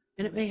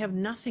 And it may have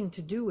nothing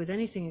to do with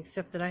anything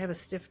except that I have a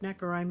stiff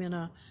neck or I'm in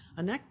a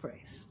neck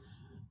brace.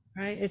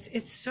 Right.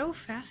 It's so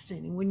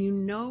fascinating. When you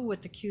know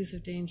what the cues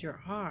of danger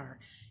are,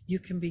 you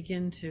can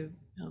begin to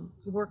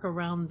work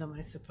around them,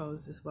 I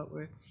suppose, is what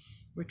we're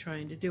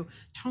trying to do.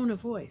 Tone of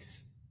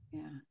voice.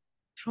 Yeah.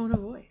 Tone of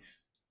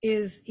voice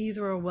is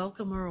either a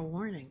welcome or a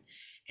warning.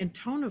 And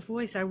tone of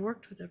voice, I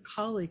worked with a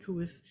colleague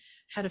who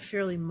had a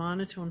fairly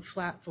monotone,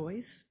 flat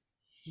voice.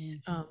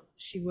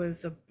 She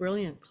was a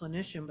brilliant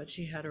clinician, but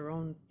she had her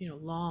own,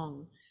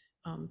 long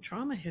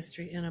trauma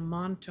history and a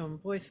monotone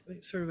voice,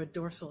 sort of a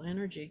dorsal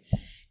energy.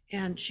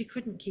 And she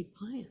couldn't keep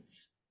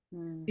clients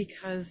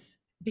because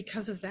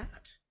of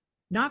that.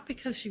 Not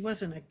because she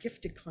wasn't a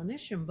gifted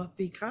clinician, but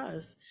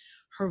because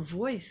her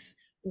voice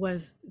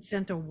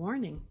sent a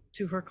warning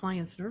to her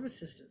client's nervous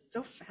system.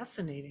 So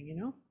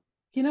fascinating,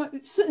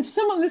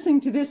 someone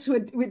listening to this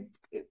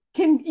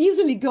can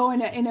easily go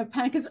in a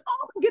panic because,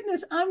 oh my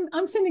goodness,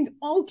 I'm sending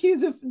all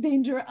cues of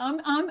danger.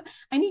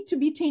 I need to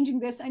be changing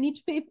this. I need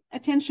to pay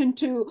attention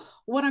to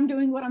what I'm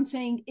doing, what I'm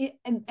saying,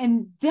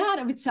 and that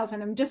of itself.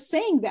 And I'm just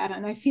saying that,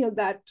 and I feel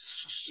that.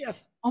 Yes.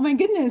 Oh my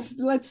goodness,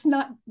 let's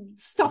not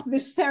stop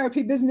this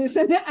therapy business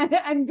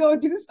and go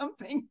do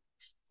something.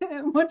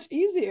 much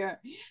easier.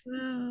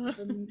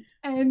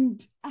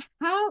 And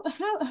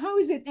how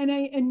is it?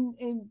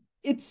 And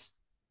it's,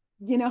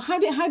 you know, how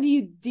do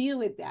you deal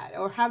with that,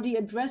 or how do you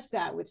address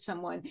that with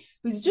someone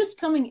who's just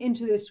coming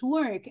into this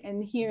work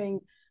and hearing,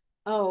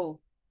 oh,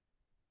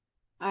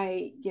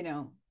 I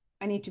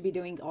need to be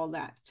doing all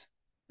that?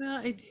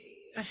 Well,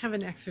 I have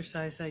an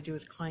exercise that I do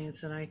with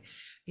clients, and I,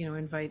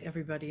 invite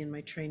everybody in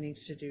my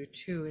trainings to do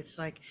too. It's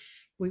like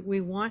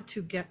we want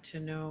to get to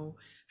know,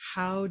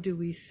 how do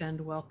we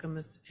send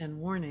welcomes and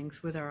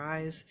warnings with our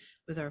eyes,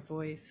 with our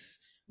voice,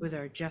 with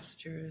our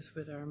gestures,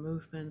 with our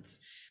movements,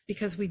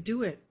 because we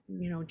do it,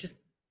 just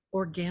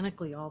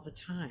organically all the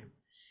time,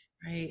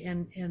 right?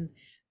 And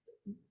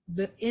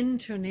the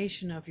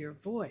intonation of your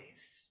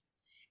voice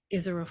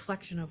is a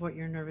reflection of what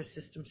your nervous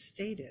system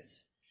state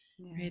is,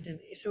 right? And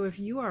so if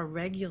you are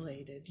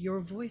regulated, your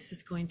voice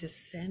is going to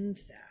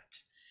send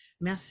that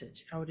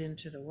message out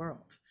into the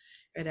world.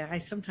 And I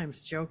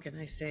sometimes joke and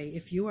I say,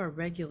 if you are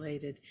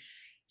regulated,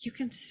 you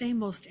can say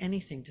most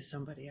anything to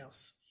somebody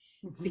else,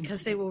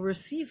 because they will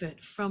receive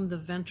it from the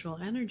ventral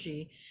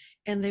energy,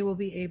 and they will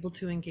be able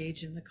to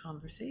engage in the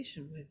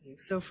conversation with you.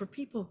 So for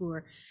people who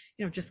are,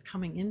 just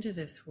coming into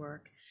this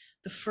work,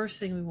 the first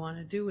thing we want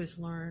to do is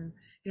learn,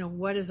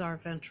 what is our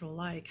ventral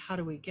like? How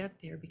do we get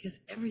there? Because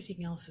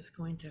everything else is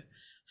going to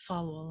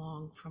follow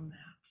along from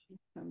that.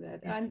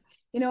 Yeah. And,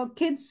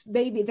 kids,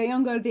 the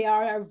younger they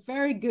are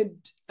very good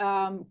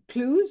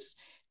clues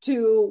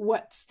to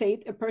what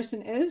state a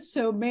person is.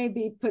 So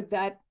maybe put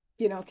that,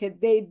 kid,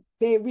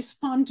 they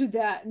respond to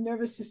that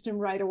nervous system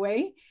right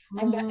away.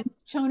 And the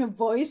tone of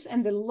voice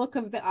and the look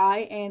of the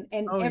eye and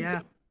and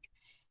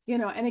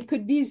it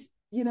could be,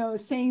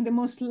 saying the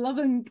most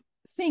loving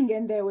thing,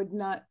 and they would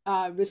not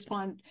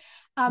respond.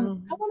 I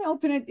want to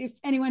open it if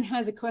anyone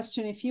has a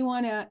question. If you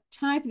want to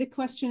type the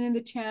question in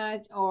the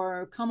chat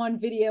or come on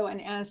video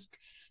and ask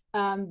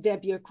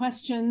Deb your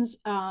questions,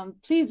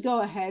 please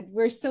go ahead.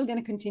 We're still going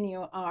to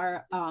continue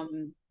our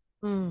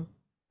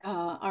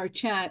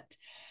chat.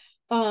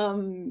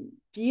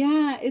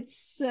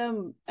 It's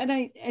and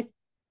I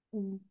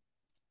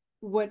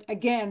what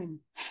again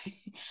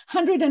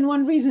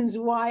 101 reasons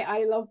why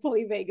I love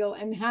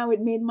Polyvagal and how it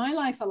made my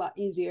life a lot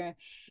easier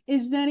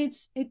is that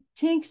it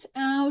takes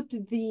out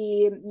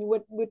the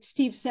what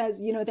Steve says,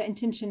 the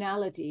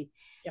intentionality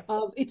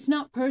of it's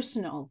not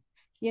personal.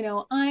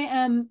 I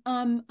am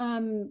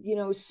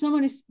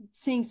someone is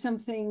saying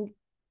something,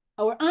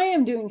 or I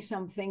am doing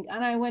something,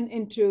 and I went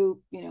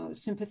into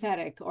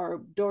sympathetic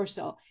or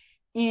dorsal,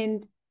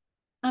 and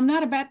I'm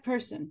not a bad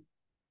person.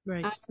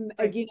 Right.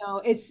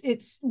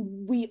 It's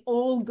we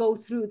all go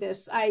through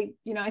this. I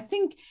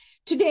think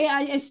today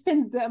I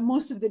spend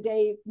most of the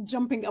day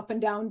jumping up and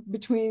down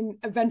between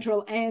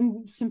ventral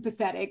and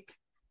sympathetic.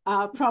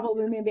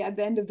 Probably maybe at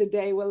the end of the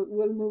day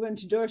we'll move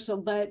into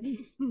dorsal, but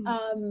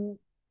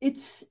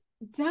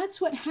that's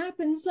what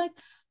happens. Like,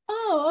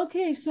 oh,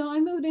 okay, so I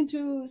moved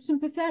into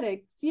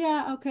sympathetic.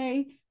 Yeah,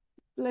 okay,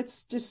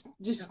 let's just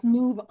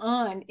move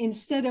on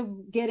instead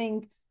of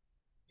getting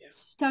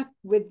stuck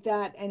with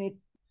that. And it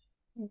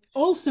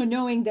also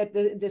knowing that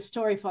the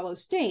story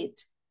follows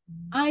state,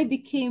 I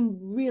became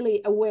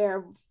really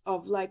aware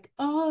of like,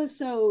 oh,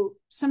 so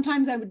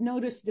sometimes I would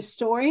notice the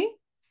story.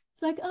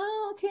 It's like,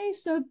 oh, okay,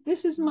 so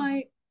this is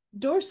my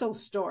dorsal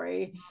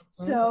story.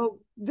 So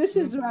this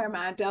is where I'm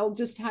at. I'll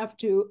just have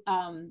to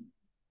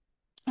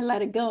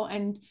let it go.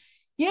 And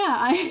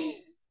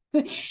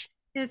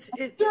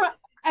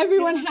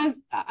everyone has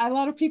a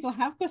lot of people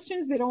have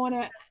questions. They don't want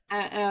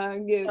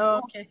to give.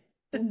 Okay.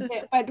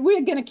 But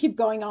we're going to keep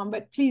going on,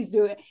 but please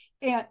do it.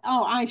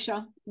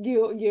 Aisha,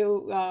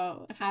 you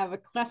have a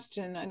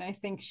question, and I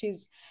think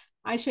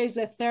Aisha is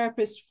a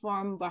therapist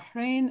from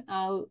Bahrain.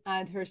 I'll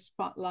add her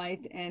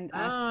spotlight and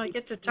I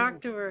get to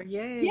talk to her.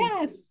 Yay.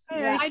 Yes.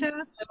 Hey,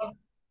 Aisha.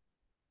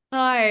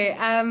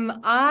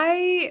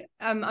 Hi,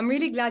 I'm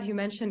really glad you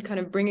mentioned kind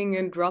of bringing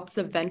in drops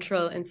of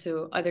ventral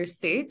into other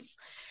states,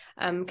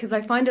 because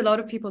I find a lot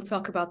of people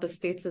talk about the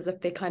states as if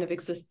they kind of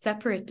exist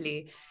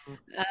separately.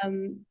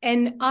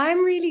 And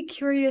I'm really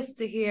curious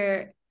to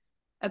hear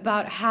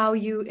about how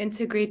you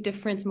integrate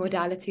different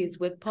modalities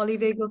with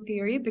polyvagal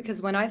theory,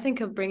 because when I think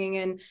of bringing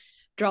in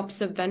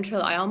drops of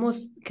ventral, I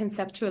almost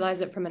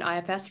conceptualize it from an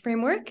IFS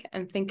framework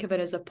and think of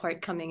it as a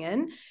part coming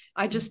in.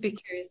 I'd just be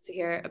curious to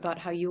hear about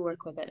how you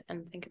work with it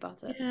and think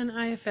about it. And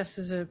IFS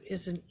is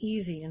an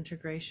easy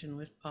integration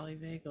with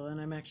polyvagal,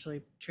 and I'm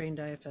actually trained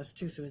IFS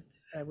too, so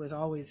I was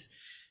always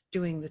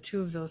doing the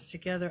two of those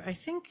together. I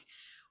think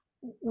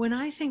when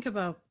I think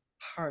about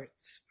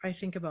parts, I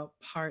think about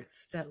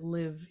parts that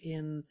live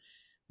in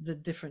the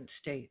different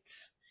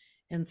states.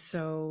 And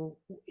so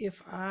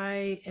if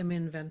I am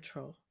in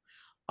ventral,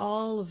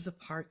 all of the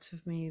parts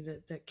of me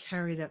that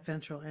carry that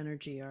ventral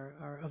energy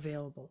are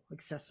available,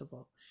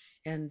 accessible.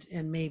 And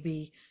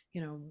maybe,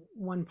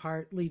 one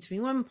part leads me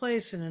one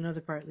place and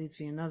another part leads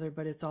me another,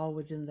 but it's all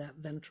within that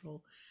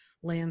ventral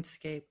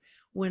landscape.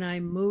 When I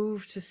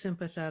move to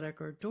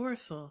sympathetic or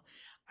dorsal,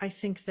 I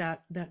think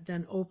that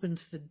then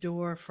opens the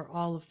door for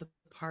all of the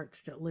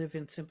parts that live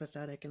in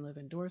sympathetic and live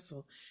in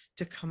dorsal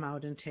to come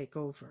out and take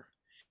over.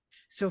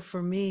 So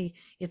for me,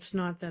 it's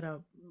not that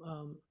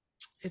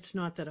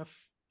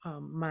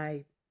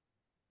my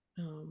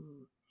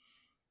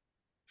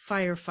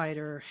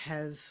firefighter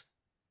has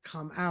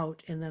come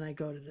out and then I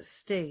go to the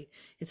state.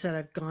 It's that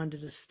I've gone to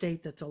the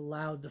state that's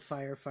allowed the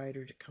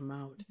firefighter to come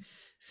out.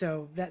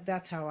 So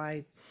that's how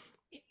I,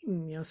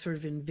 sort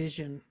of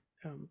envision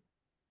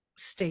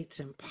states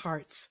and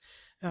parts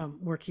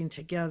working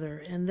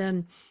together. And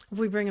then if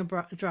we bring a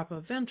drop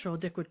of ventral,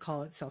 Dick would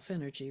call it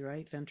self-energy,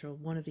 right? Ventral,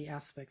 one of the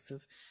aspects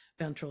of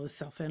ventral is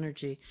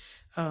self-energy.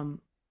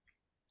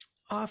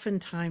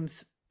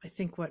 Oftentimes, I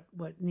think what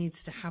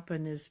needs to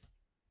happen is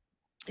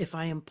if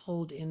I am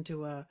pulled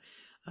into an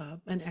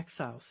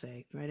exile,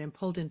 say, right? I'm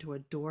pulled into a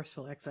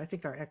dorsal exile. I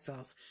think our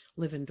exiles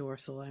live in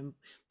dorsal. I'm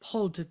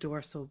pulled to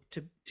dorsal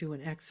to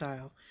an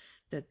exile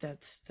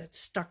that's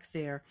stuck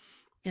there.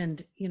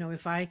 And,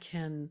 if I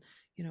can,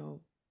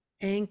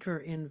 anchor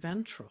in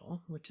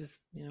ventral, which is,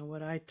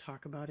 what I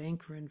talk about,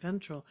 anchor in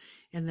ventral,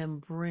 and then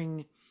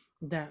bring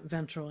that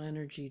ventral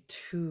energy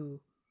to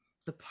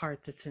the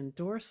part that's in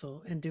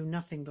dorsal and do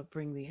nothing but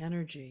bring the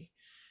energy,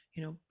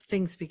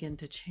 things begin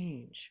to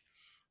change,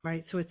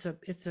 right? So it's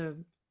a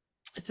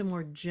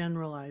more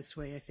generalized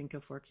way, I think,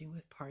 of working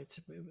with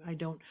parts. I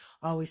don't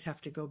always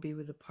have to go be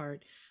with the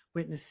part,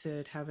 witness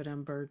it, have it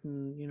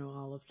unburden,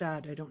 all of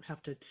that. I don't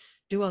have to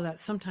do all that.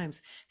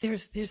 Sometimes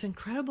there's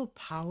incredible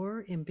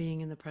power in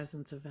being in the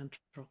presence of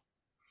ventral,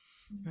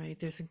 right?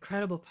 There's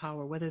incredible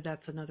power, whether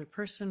that's another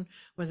person,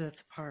 whether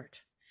that's a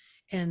part.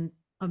 And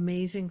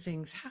amazing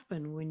things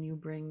happen when you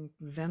bring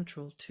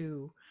ventral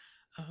to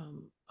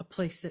a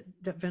place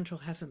that ventral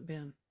hasn't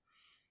been,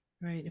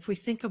 right? If we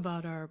think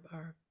about our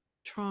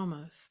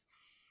traumas,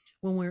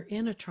 when we're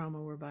in a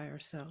trauma, we're by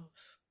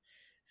ourselves.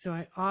 So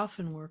I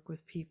often work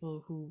with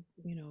people who,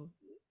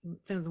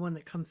 the one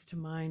that comes to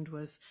mind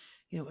was,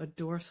 a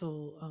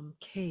dorsal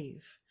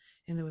cave.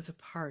 And there was a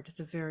part at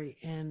the very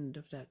end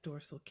of that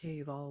dorsal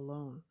cave all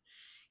alone.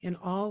 And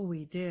all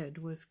we did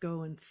was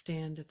go and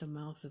stand at the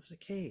mouth of the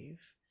cave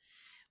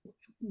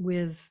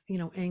with,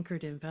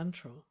 anchored in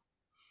ventral,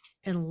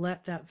 and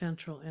let that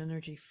ventral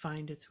energy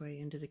find its way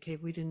into the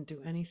cave. We didn't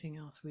do anything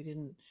else. We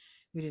didn't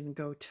we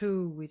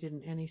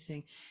didn't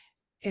anything.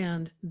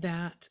 And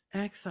that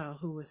exile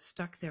who was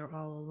stuck there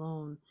all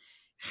alone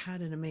had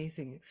an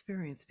amazing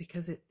experience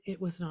because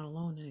it was not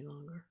alone any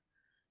longer,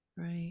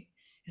 right?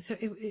 And so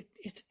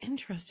it's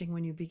interesting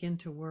when you begin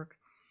to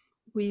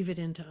weave it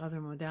into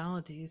other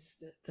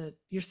modalities that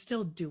you're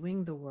still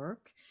doing the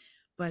work,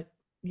 but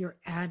you're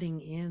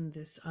adding in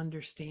this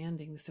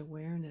understanding, this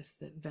awareness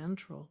that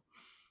ventral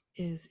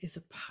is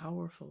a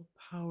powerful,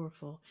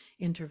 powerful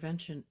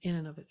intervention in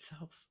and of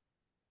itself.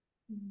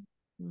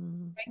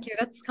 Thank you.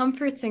 That's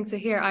comforting to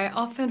hear. I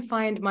often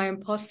find my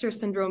imposter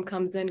syndrome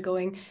comes in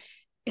going,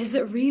 is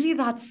it really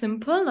that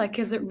simple? Like,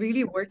 is it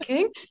really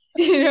working?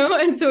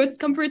 And so it's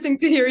comforting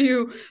to hear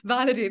you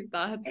validate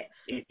that.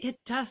 It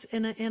does.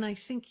 And I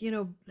think,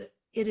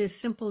 it is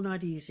simple,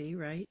 not easy,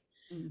 right?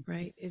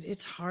 Right.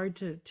 It's hard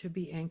to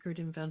be anchored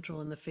in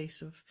ventral in the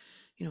face of,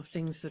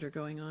 things that are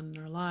going on in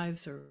our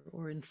lives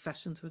or in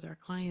sessions with our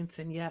clients.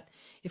 And yet,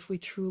 if we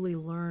truly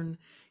learn,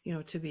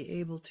 to be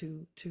able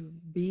to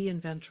be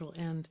in ventral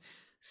and,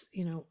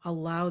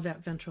 allow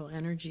that ventral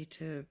energy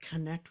to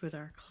connect with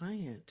our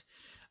client,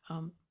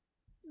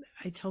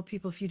 I tell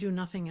people, if you do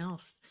nothing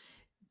else,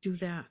 do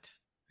that,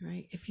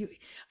 right?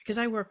 Because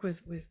I work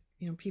with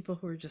people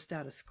who are just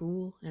out of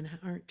school and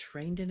aren't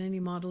trained in any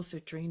models.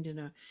 They're trained in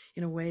a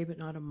way, but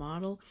not a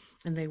model.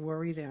 And they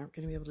worry they aren't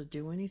going to be able to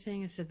do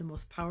anything. I said, the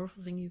most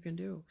powerful thing you can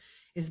do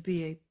is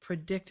be a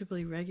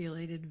predictably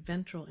regulated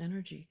ventral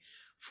energy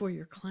for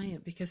your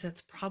client, because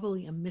that's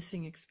probably a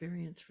missing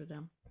experience for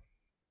them.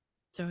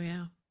 So,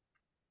 yeah.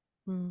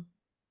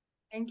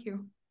 Thank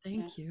you.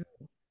 Thank you.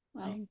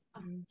 Well,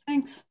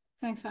 thanks,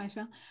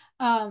 Aisha.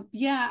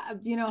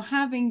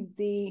 Having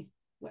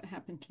what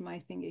happened to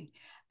my thingy?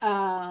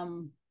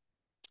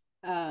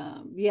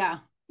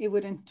 It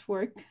wouldn't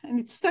work, and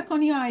it's stuck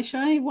on you,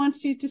 Aisha. He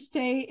wants you to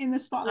stay in the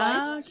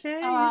spotlight.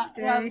 Okay, you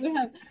stay. We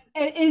have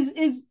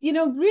is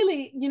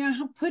really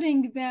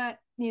putting that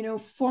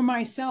for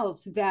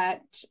myself,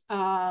 that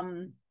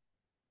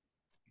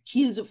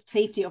cues of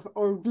safety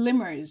or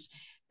glimmers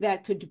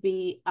that could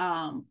be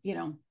all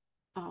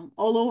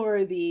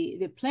over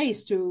the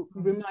place to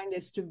remind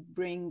us to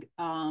bring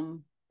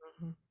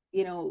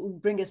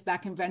bring us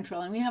back in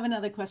ventral. And we have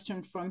another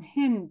question from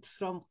Hind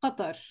from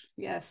Qatar.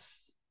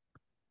 Yes.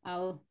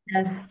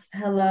 Yes.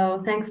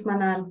 Hello. Thanks,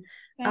 Manal.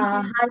 Thank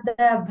you. Hi,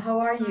 Deb. How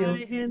are you?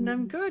 Hi, Hind.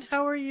 I'm good.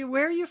 How are you?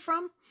 Where are you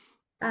from?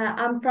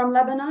 I'm from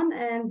Lebanon,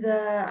 and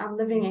I'm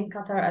living in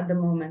Qatar at the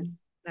moment.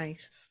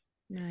 Nice.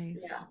 Yeah.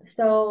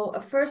 So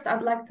first,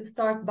 I'd like to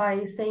start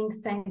by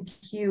saying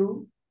thank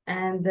you,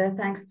 and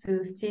thanks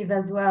to Steve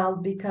as well,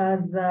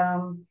 because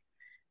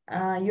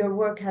your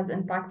work has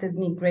impacted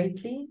me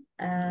greatly.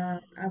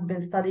 I've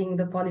been studying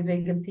the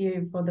polyvagal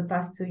theory for the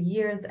past 2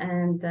 years,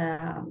 and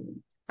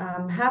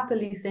I'm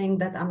happily saying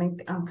that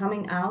I'm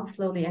coming out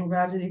slowly and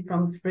gradually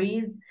from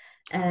freeze,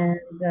 and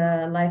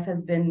life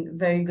has been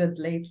very good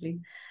lately.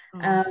 Oh,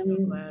 I'm so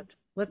glad.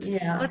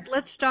 Yeah.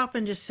 Let's stop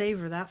and just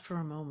savor that for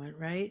a moment,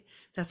 right?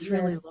 That's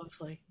really Yes.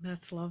 lovely.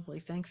 That's lovely.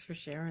 Thanks for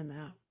sharing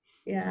that.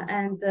 Yeah,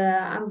 and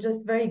I'm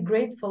just very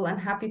grateful and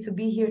happy to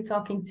be here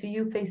talking to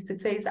you face to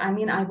face. I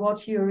mean, I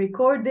watch your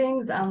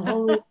recordings. I'm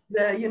always,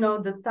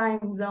 the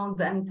time zones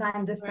and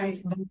time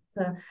difference. Right.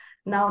 But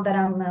now that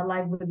I'm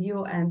live with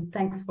you, and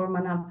thanks for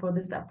Manal for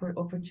this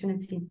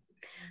opportunity.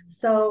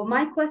 So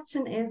my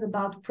question is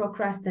about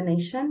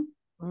procrastination.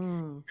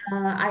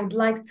 I'd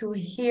like to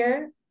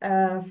hear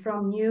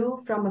from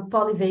you from a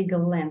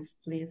polyvagal lens,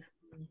 please.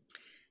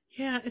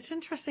 Yeah, it's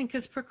interesting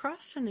because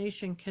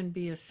procrastination can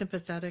be a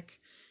sympathetic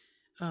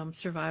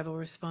survival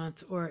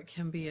response, or it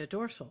can be a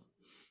dorsal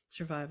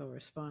survival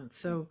response.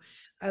 So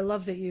I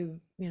love that you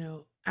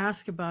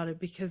ask about it,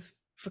 because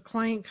if a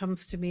client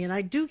comes to me, and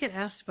I do get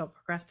asked about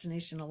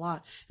procrastination a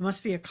lot, it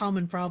must be a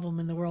common problem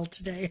in the world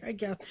today, I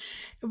guess.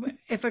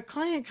 If a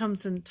client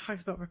comes and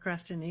talks about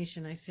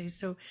procrastination, I say,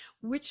 so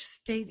which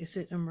state is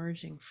it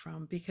emerging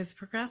from? Because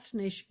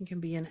procrastination can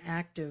be an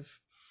active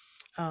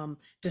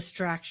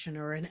distraction,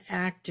 or an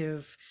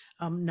active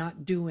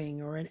not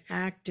doing, or an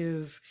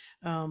active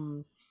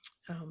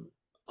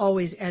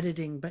always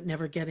editing but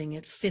never getting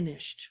it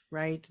finished,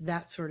 right?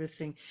 That sort of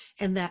thing.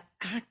 And that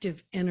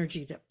active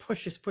energy that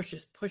pushes,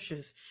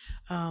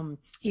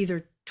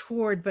 either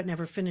toward but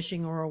never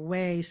finishing, or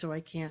away so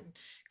I can't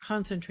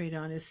concentrate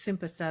on, is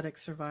sympathetic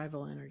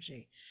survival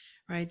energy,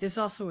 right? There's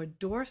also a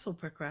dorsal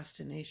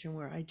procrastination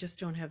where I just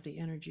don't have the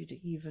energy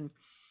to even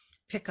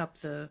pick up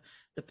the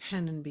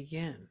pen and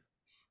begin.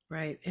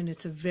 Right. And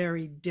it's a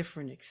very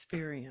different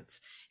experience.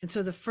 And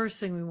so the first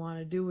thing we want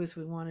to do is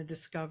we want to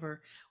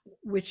discover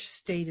which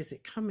state is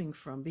it coming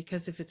from,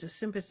 because if it's a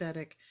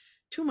sympathetic,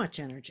 too much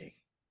energy,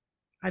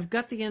 I've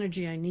got the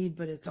energy I need,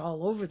 but it's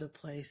all over the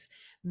place,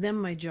 then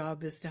my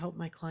job is to help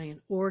my client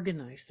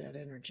organize that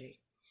energy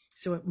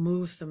so it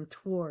moves them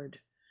toward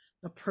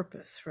a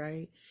purpose,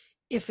 right?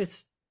 If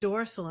it's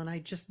dorsal and I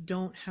just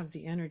don't have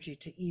the energy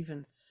to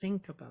even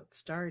think about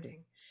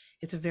starting,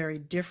 it's a very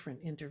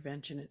different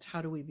intervention. It's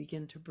how do we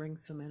begin to bring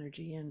some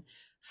energy in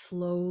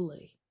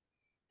slowly,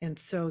 and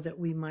so that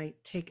we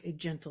might take a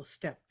gentle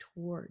step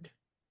toward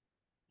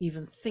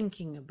even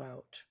thinking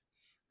about,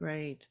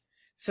 right?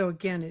 So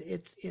again,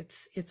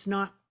 it's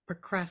not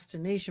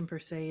procrastination per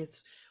se. It's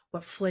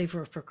what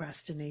flavor of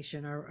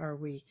procrastination are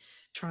we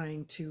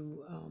trying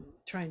to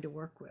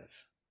work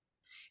with?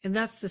 And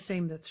that's the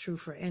same that's true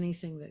for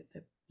anything that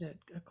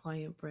a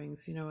client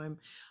brings.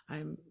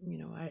 I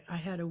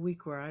had a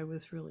week where I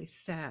was really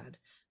sad.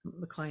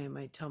 The client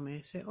might tell me,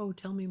 I say, oh,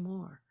 tell me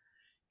more.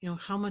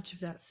 How much of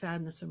that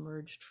sadness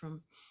emerged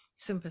from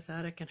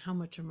sympathetic and how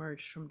much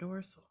emerged from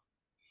dorsal?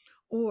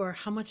 Or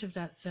how much of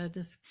that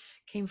sadness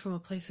came from a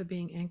place of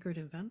being anchored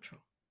in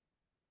ventral,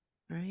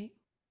 right?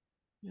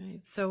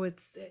 Right. So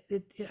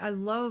I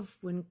love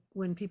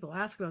when people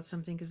ask about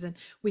something, because then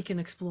we can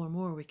explore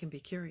more, we can be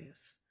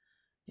curious.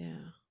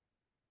 Yeah.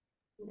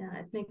 Yeah,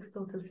 it makes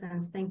total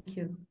sense. Thank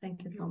you.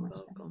 Thank you so much.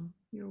 Welcome.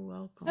 You're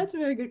welcome. That's a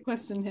very good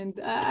question, Hind.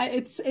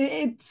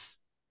 It's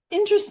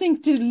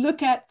interesting to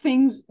look at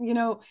things,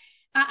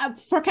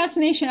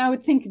 procrastination, I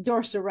would think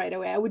dorsal right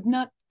away. I would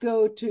not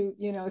go to,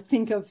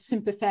 think of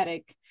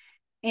sympathetic.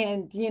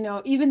 And,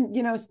 even,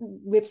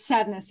 with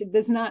sadness, it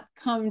does not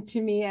come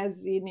to me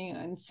as,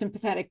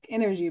 sympathetic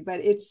energy,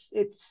 but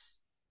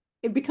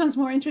it becomes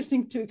more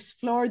interesting to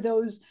explore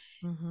those,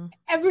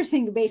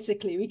 everything,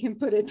 basically, we can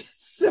put it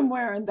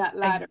somewhere on that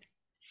ladder.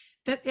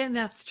 And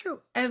that's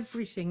true.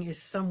 Everything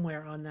is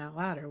somewhere on that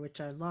ladder,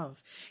 which I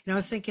love. I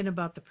was thinking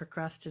about the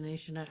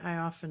procrastination. I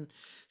often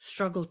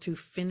struggle to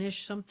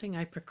finish something.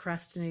 I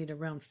procrastinate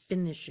around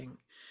finishing,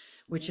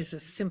 which is a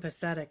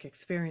sympathetic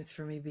experience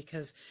for me,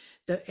 because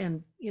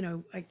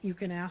you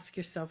can ask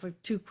yourself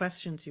two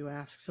questions you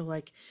ask. So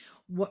like,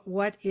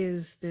 what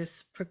is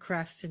this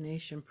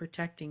procrastination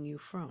protecting you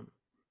from?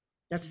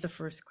 That's the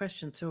first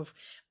question. So if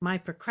my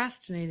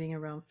procrastinating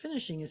around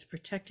finishing is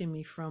protecting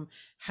me from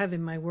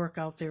having my work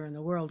out there in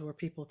the world where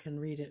people can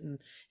read it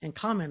and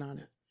comment on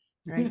it,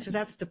 right? So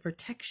that's the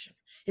protection.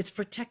 It's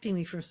protecting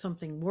me from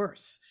something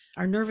worse.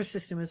 Our nervous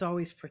system is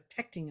always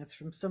protecting us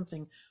from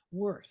something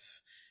worse,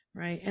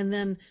 right? And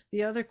then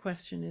the other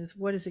question is,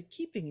 what is it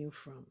keeping you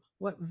from?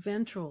 What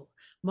ventral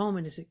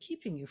moment is it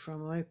keeping you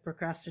from? My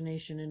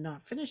procrastination and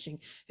not finishing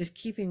is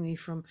keeping me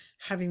from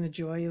having the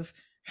joy of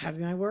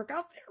having my work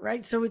out there,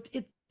 right? So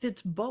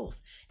it's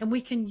both. And we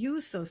can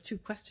use those two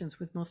questions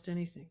with most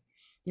anything.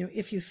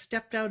 If you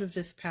stepped out of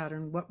this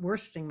pattern, what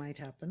worse thing might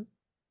happen?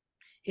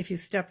 If you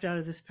stepped out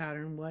of this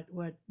pattern, what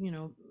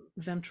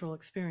ventral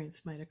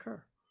experience might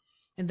occur?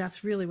 And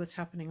that's really what's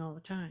happening all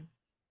the time.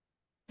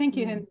 Thank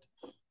you, Hind.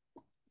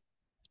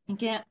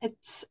 Yeah,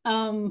 it's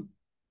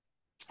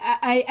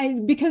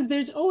I because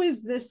there's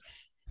always this,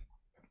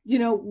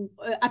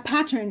 a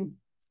pattern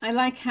I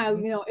like how,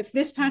 if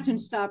this pattern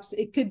stops,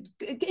 it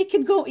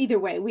could go either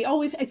way. We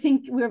always, I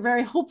think we're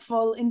very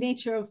hopeful in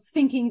nature of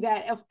thinking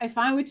that if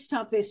I would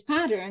stop this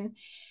pattern,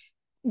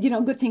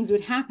 good things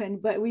would happen,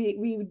 but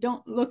we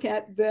don't look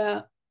at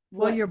the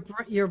well,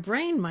 your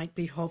brain might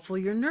be hopeful.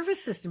 Your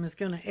nervous system is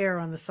going to err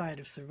on the side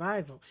of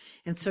survival.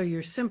 And so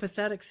your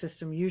sympathetic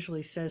system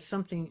usually says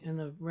something in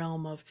the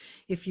realm of,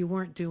 if you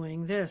weren't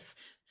doing this,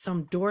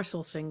 some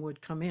dorsal thing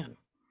would come in,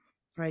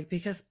 right?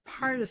 Because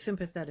part of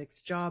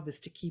sympathetic's job is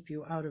to keep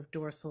you out of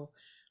dorsal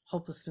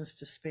hopelessness,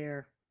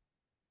 despair,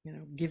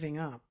 giving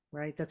up,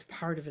 right? That's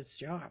part of its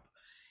job.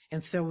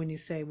 And so when you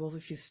say, well,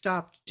 if you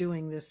stopped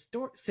doing this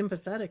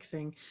sympathetic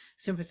thing,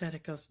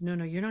 sympathetic goes, no,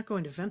 you're not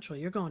going to ventral,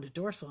 you're going to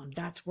dorsal, and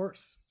that's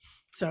worse.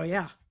 So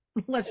yeah,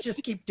 let's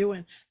just keep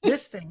doing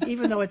this thing,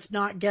 even though it's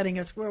not getting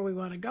us where we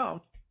want to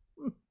go.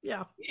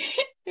 Yeah.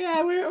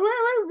 Yeah, we're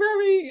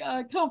very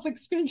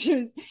complex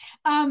creatures.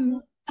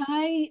 When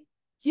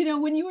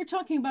you were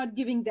talking about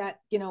giving that,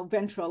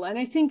 ventral, and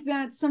I think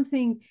that's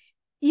something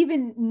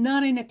even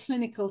not in a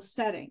clinical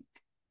setting.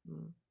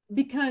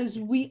 Because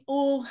we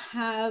all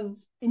have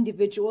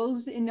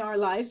individuals in our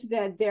lives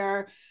that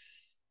they're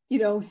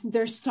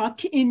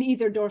stuck in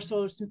either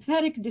dorsal or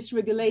sympathetic,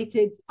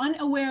 dysregulated,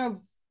 unaware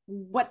of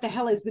what the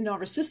hell is the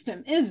nervous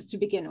system is to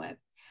begin with.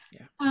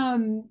 Yeah.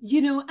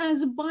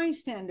 As a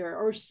bystander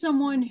or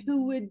someone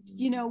who would,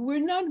 we're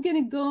not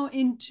going to go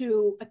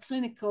into a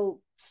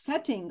clinical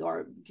setting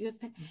or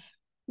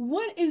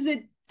what is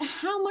it,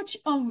 how much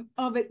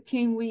of it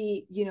can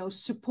we,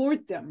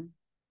 support them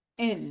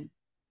in?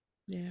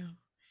 Yeah.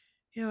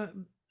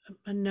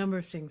 A number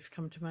of things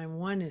come to mind.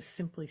 One is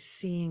simply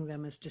seeing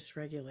them as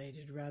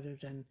dysregulated rather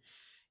than,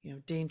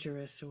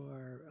 dangerous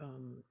or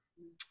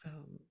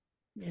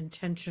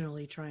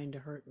intentionally trying to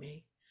hurt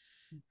me,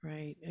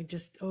 right? They're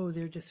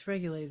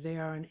dysregulated. They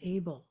are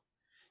unable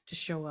to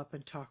show up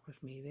and talk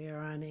with me. They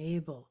are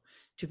unable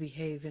to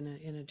behave in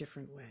a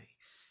different way,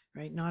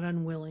 right? Not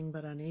unwilling,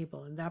 but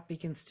unable. And that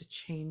begins to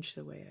change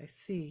the way I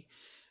see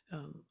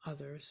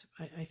others.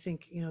 I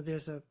think,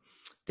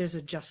 there's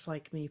a just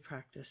like me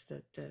practice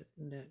that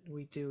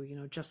we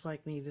do, just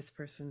like me, this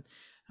person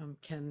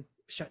can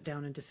shut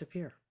down and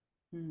disappear,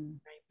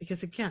 right?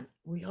 Because again,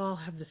 we all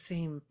have the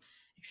same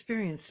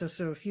experience.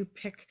 So if you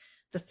pick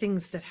the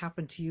things that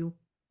happen to you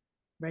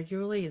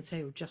regularly and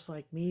say, just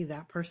like me,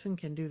 that person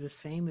can do the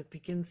same, it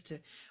begins to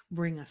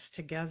bring us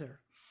together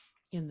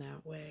in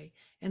that way.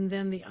 And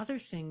then the other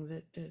thing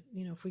that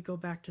if we go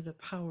back to the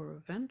power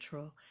of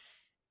ventral,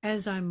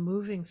 as I'm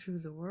moving through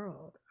the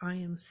world, I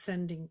am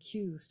sending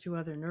cues to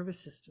other nervous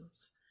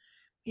systems,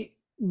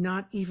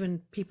 not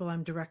even people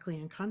I'm directly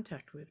in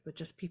contact with, but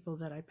just people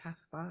that I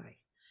pass by.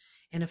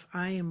 And if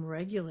I am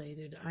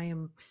regulated, I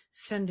am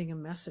sending a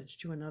message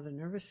to another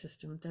nervous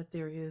system that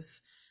there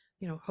is,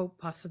 hope,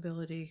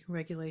 possibility,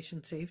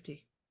 regulation,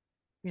 safety,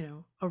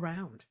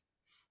 around,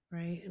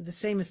 right? And the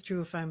same is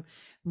true if I'm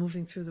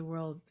moving through the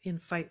world in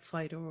fight,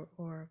 flight,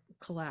 or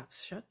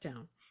collapse,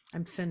 shutdown.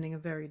 I'm sending a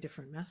very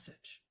different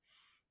message.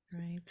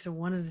 Right. So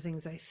one of the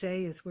things I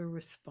say is we're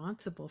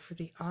responsible for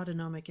the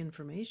autonomic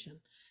information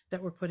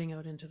that we're putting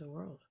out into the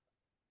world.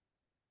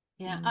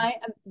 Yeah,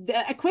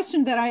 a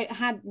question that I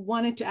had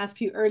wanted to ask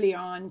you earlier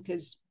on,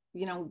 because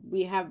we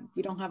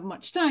don't have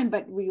much time,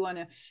 but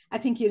I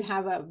think you'd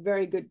have a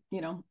very good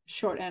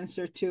short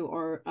answer to,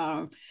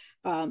 or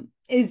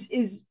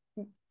is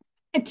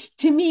it's,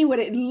 to me, what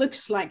it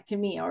looks like to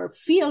me or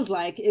feels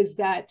like is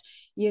that,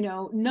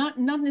 not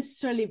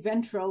necessarily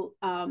ventral,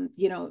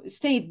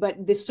 state,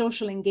 but the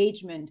social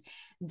engagement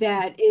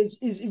that is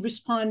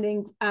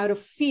responding out of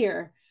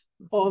fear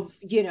of,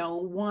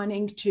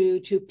 wanting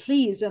to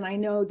please. And I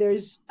know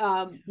there's,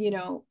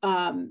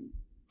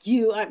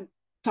 you are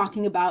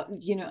talking about,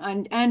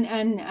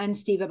 and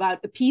Steve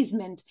about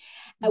appeasement,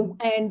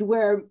 and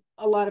where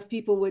a lot of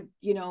people would,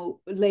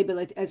 label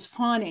it as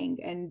fawning.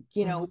 And,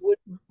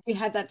 we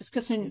had that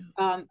discussion,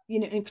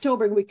 in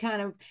October. We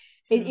kind of,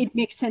 it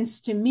makes sense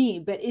to me.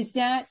 But is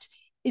that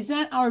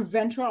our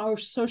ventral, our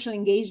social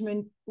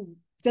engagement?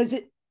 Does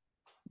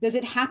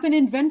it happen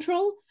in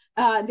ventral?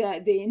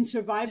 In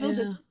survival,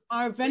 does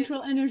our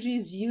ventral energy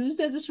is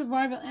used as a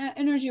survival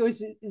energy, or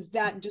is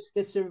that just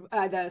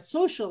the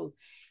social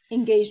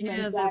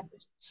engagement that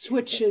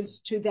switches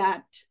to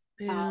that?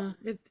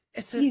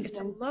 It's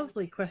a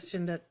lovely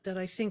question that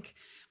I think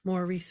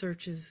more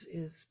research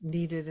is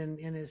needed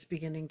and is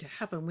beginning to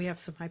happen. We have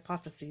some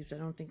hypotheses. I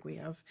don't think we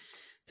have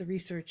the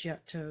research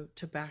yet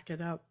to back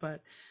it up.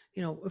 But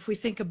if we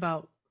think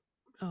about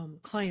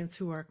clients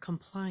who are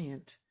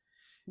compliant,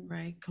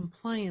 right?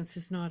 Compliance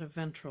is not a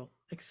ventral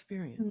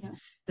experience. No.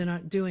 They're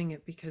not doing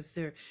it because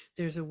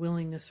there's a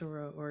willingness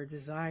or a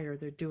desire.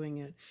 They're doing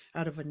it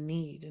out of a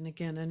need. And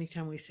again,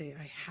 anytime we say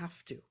I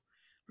have to,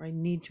 or I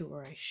need to,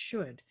 or I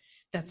should,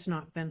 that's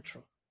not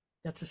ventral.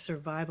 That's a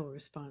survival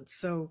response.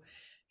 So,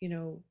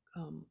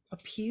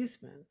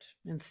 appeasement,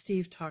 and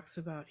Steve talks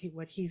about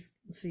what he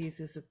sees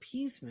as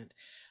appeasement.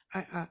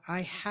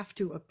 I have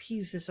to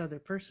appease this other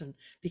person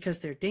because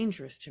they're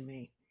dangerous to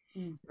me,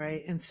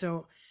 right? And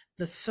so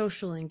the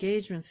social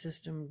engagement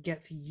system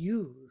gets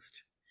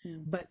used,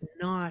 but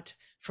not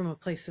from a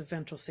place of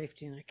ventral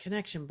safety and a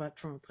connection, but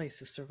from a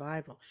place of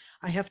survival.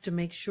 I have to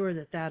make sure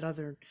that that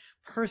other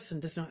person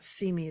does not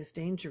see me as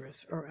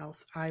dangerous, or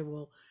else I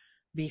will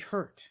be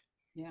hurt.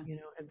 Yeah. You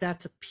know,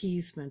 that's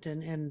appeasement,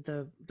 and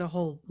the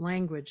whole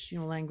language, you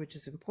know, language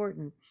is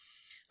important.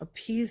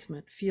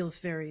 Appeasement feels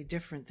very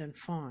different than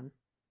fawn.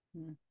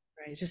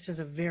 Right? It just has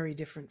a very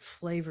different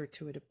flavor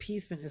to it.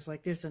 Appeasement is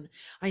like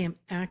I am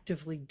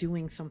actively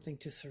doing something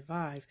to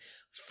survive.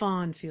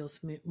 Fawn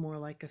feels more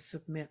like a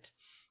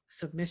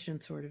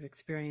submission sort of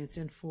experience.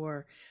 And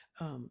for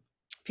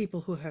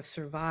people who have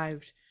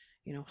survived,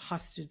 you know,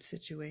 hostage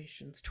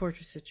situations,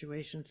 torture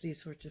situations, these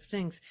sorts of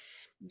things,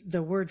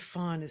 the word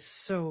fawn is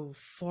so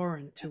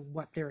foreign to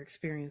what their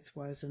experience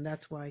was, and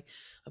that's why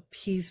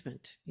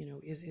appeasement, you know,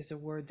 is a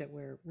word that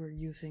we're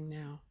using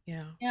now.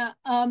 Yeah.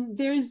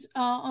 There's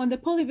on the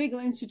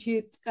Polyvagal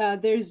Institute,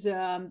 there's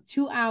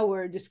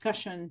 2-hour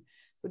discussion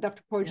with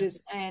Dr.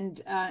 Porges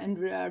and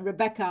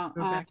Rebecca.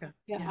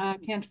 I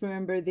can't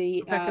remember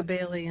the Rebecca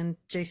Bailey and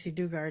JC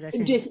Dugard, I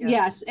think.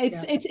 Yes,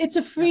 it's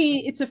a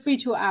free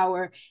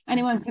 2-hour.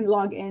 Anyone can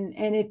log in,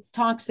 and it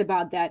talks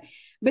about that.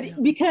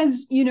 But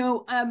because, you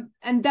know,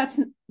 and that's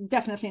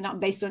definitely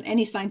not based on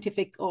any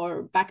scientific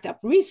or backed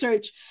up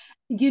research,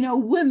 you know,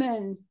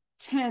 women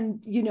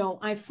tend, you know,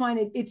 I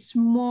find it's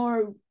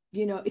more,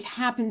 you know, it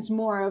happens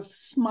more of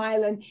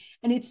smile, and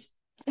it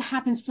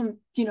happens from,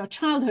 you know,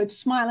 childhood,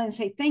 smile and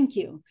say thank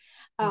you.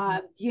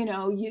 You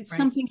know,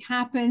 something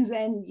happens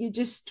and you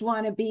just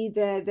want to be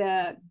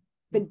the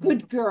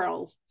good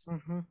girl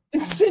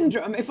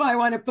syndrome, if I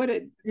want to put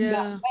it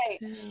that way.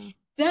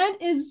 That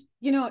is,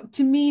 you know,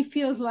 to me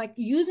feels like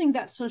using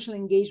that social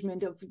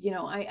engagement of, you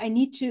know, I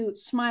need to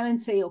smile and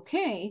say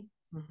okay,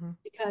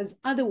 because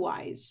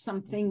otherwise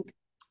something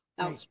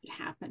else would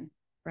happen.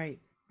 Right.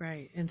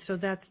 And so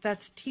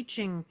that's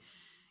teaching.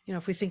 You know,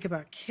 if we think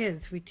about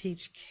kids, we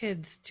teach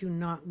kids to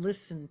not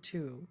listen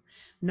to,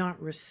 not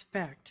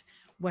respect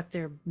what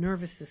their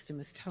nervous system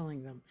is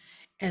telling them.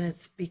 And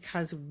it's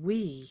because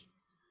we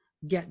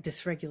get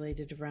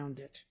dysregulated around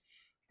it,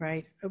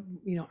 right?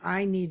 You know,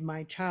 I need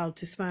my child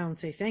to smile and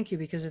say thank you,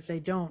 because if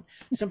they don't,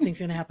 something's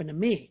going to happen to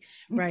me,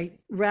 right?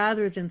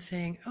 Rather than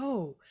saying,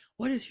 oh,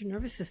 what is your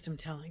nervous system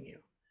telling you,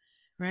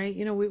 right?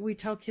 You know, we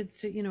tell kids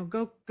to, you know,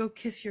 go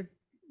kiss your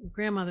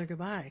grandmother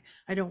goodbye.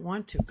 I don't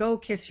want to. Go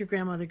kiss your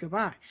grandmother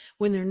goodbye.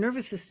 When their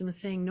nervous system is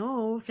saying,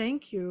 no,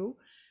 thank you,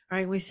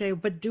 right? We say,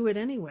 but do it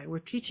anyway. We're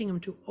teaching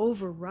them to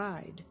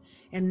override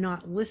and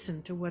not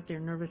listen to what their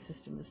nervous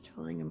system is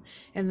telling them.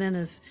 And then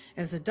as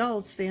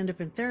adults, they end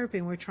up in therapy,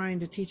 and we're trying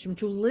to teach them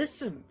to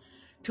listen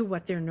to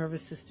what their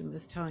nervous system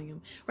is telling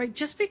them, right?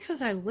 Just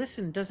because I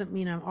listen doesn't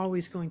mean I'm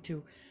always going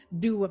to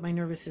do what my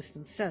nervous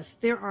system says.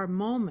 There are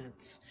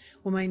moments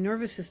when my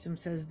nervous system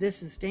says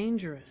this is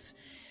dangerous,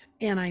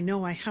 and I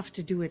know I have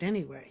to do it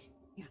anyway.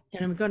 Yes.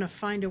 And I'm going to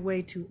find a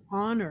way to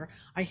honor.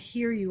 I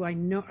hear you. I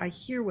know, I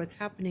hear what's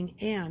happening,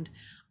 and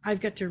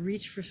I've got to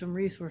reach for some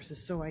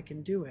resources so I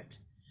can do it.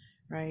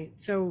 Right.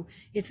 So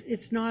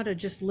it's not a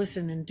just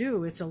listen and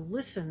do. It's a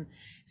listen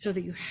so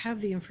that you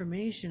have the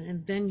information,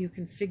 and then you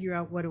can figure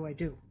out, what do I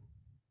do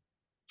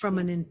from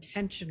an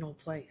intentional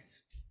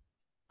place.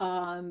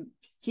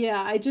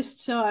 Yeah, I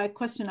just saw a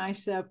question I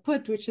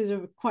put, which is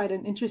quite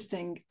an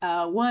interesting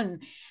one,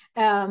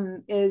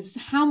 is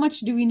how much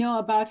do we know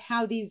about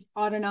how these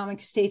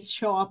autonomic states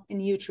show up in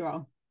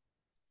utero?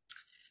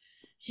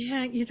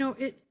 Yeah, you know,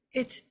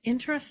 it's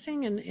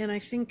interesting, and I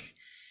think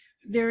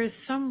there is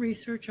some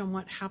research on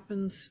what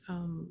happens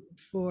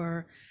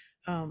for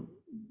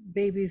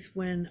babies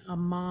when a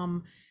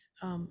mom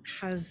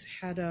has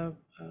had a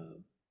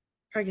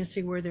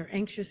pregnancy where they're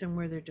anxious and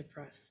where they're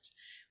depressed.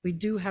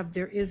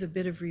 There is a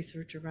bit of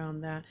research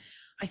around that.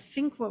 I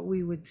think what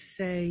we would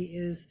say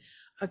is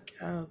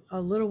a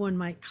little one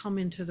might come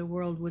into the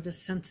world with a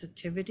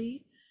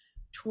sensitivity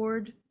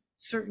toward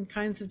certain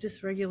kinds of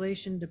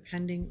dysregulation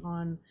depending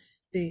on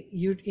the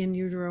in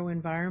utero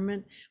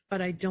environment,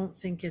 but I don't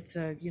think it's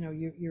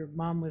your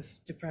mom was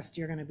depressed,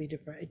 you're going to be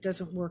depressed. It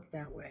doesn't work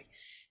that way.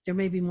 There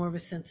may be more of a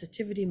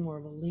sensitivity, more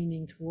of a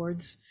leaning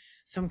towards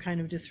some kind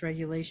of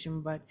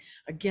dysregulation, but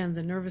again,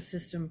 the nervous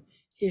system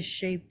is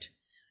shaped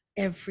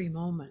every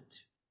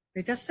moment,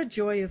 right? That's the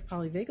joy of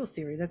polyvagal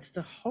theory. That's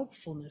the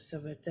hopefulness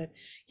of it, that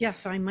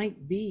yes, I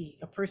might be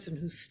a person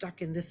who's stuck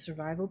in this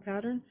survival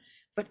pattern,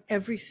 but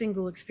every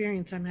single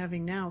experience I'm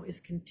having now is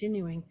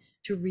continuing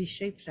to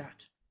reshape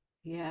that.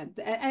 Yeah,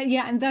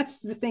 and that's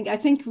the thing. I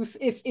think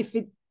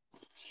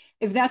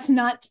if that's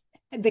not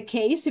the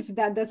case, if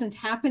that doesn't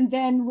happen,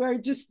 then we're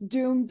just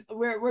doomed.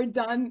 We're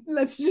done.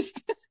 Let's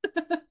just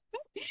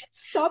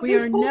stop. We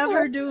are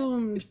never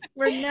doomed.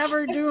 We're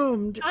never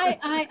doomed.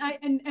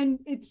 And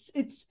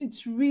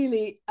it's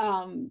really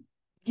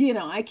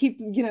I keep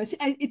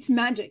it's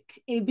magic,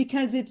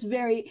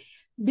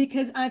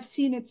 because I've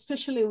seen it,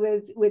 especially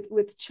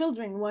with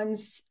children.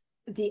 Once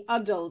the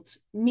adult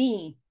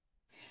me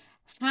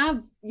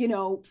have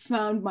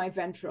found my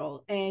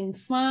ventral and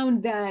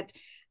found that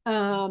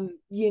a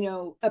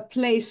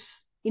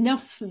place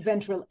enough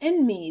ventral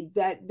in me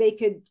that they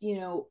could, you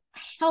know,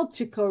 help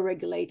to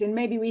co-regulate. And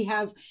maybe we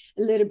have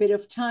a little bit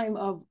of time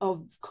of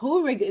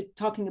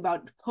talking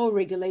about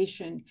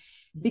co-regulation,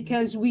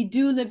 because we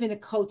do live in a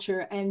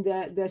culture, and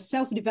the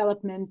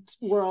self-development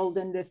world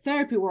and the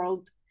therapy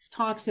world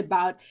talks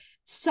about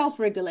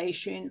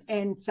self-regulation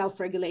and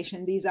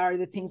self-regulation. These are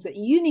the things that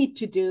you need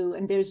to do.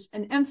 And there's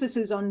an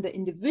emphasis on the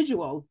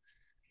individual,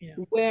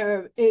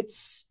 where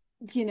it's,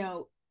 you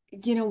know,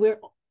 we're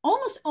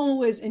almost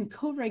always in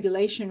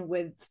co-regulation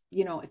with,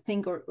 you know, a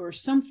thing or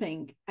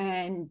something.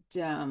 And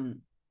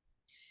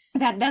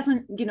that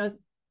doesn't, you know,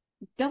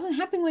 doesn't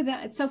happen with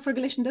that.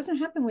 Self-regulation doesn't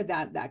happen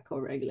without that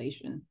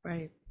co-regulation.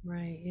 Right.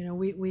 You know,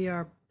 we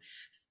are,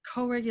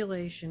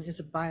 co-regulation is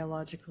a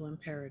biological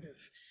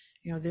imperative.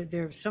 You know,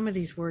 there are some of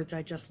these words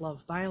I just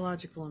love.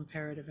 Biological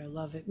imperative, I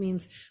love it.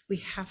 Means we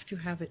have to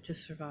have it to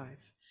survive,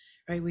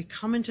 right? We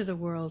come into the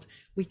world,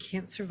 we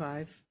can't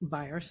survive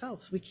by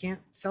ourselves. We can't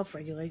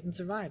self-regulate and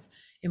survive.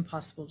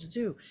 Impossible to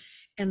do.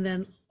 And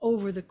then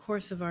over the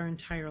course of our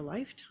entire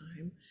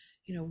lifetime,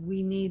 you know,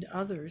 we need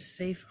others,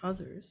 safe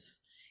others,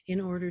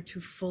 in order to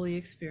fully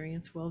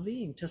experience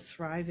well-being, to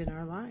thrive in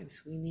our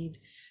lives. We need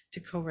to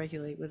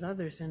co-regulate with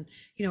others. And,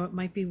 you know, it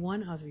might be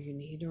one other you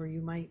need, or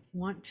you might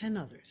want 10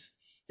 others.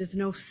 There's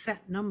no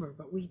set number,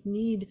 but we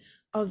need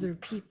other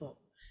people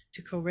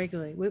to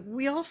co-regulate.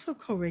 We also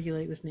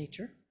co-regulate with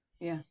nature,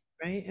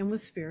 right? And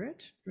with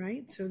spirit,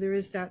 right? So there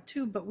is that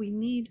too, but we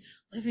need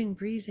living,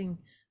 breathing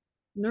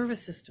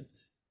nervous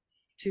systems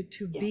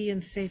to be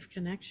in safe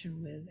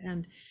connection with.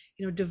 And,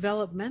 you know,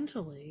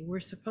 developmentally,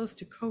 we're supposed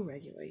to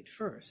co-regulate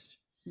first.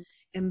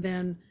 And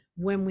then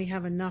when we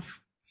have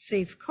enough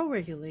safe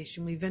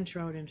co-regulation, we venture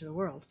out into the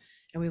world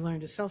and we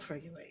learn to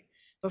self-regulate.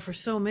 But for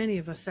so many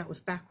of us, that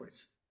was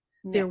backwards.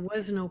 There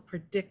was no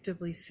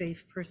predictably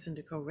safe person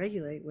to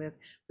co-regulate with.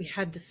 We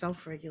had to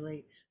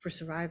self-regulate for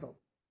survival.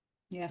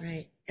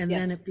 Right. And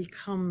then it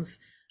becomes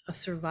a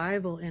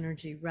survival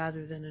energy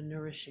rather than a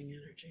nourishing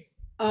energy.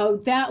 Oh,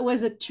 that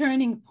was a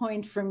turning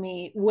point for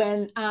me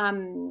when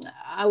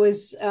I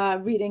was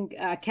reading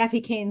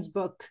Kathy Kane's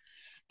book,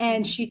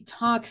 and she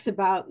talks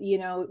about, you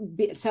know,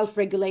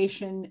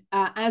 self-regulation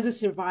as a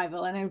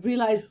survival. And I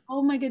realized,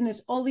 oh my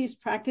goodness, all these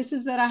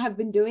practices that I have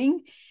been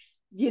doing,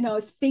 you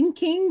know,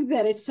 thinking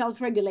that it's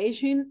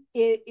self-regulation,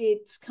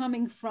 it's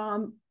coming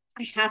from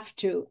I have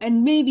to.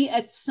 And maybe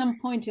at some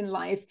point in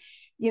life,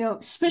 you know,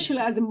 especially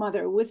as a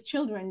mother with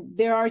children,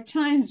 there are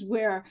times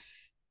where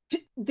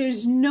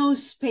there's no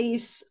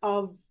space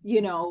of,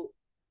 you know,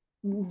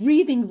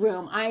 breathing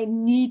room. I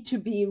need to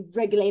be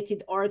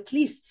regulated, or at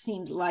least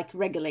seemed like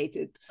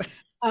regulated.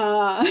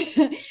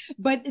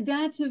 But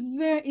that's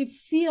it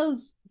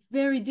feels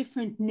very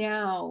different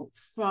now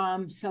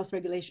from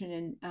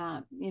self-regulation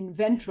in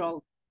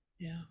ventral.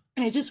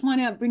 And I just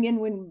want to bring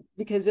in,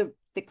 because of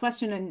the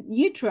question on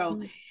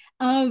utero,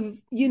 of,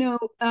 you know,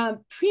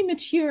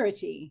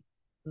 prematurity.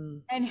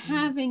 And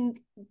having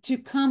to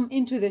come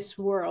into this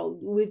world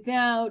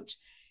without,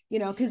 you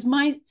know, because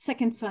my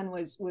second son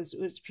was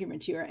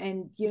premature,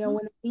 and, you know,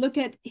 when I look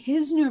at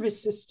his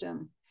nervous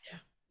system,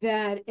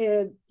 that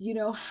you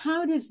know,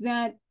 how does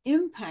that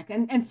impact?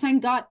 And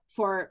thank God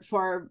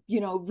for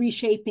you know,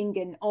 reshaping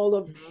and all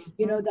of,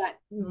 you know, that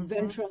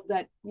ventral,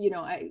 that, you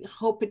know, I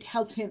hope it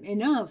helped him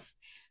enough.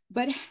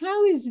 But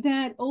how is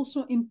that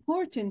also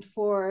important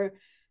for,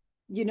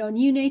 you know,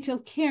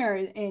 neonatal care,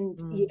 and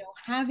you know,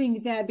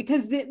 having that,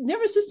 because the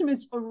nervous system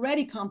is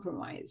already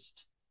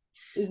compromised,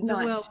 is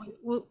not.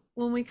 Well,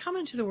 when we come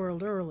into the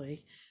world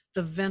early,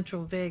 the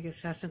ventral vagus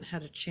hasn't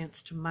had a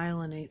chance to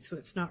myelinate, so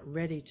it's not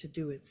ready to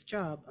do its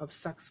job of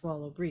suck,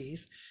 swallow,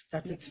 breathe.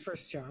 That's its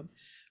first job,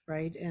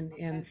 right?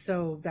 And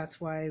so that's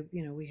why,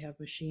 you know, we have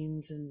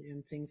machines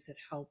and things that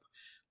help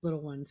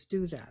little ones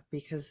do that,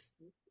 because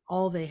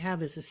all they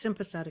have is a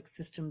sympathetic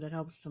system that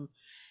helps them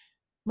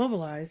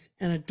mobilize,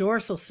 and a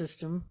dorsal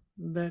system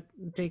that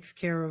takes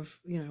care of,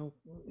 you know,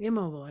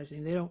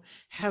 immobilizing. They don't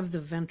have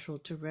the ventral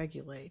to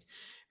regulate,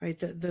 right?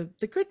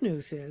 The good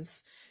news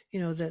is,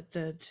 you know,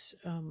 that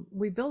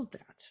we build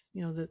that,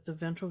 you know, the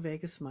ventral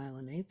vagus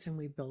myelinates, and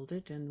we build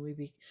it, and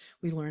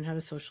we learn how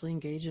to socially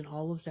engage, and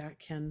all of that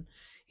can,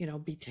 you know,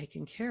 be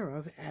taken care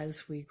of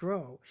as we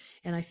grow.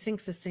 And I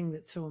think the thing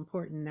that's so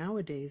important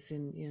nowadays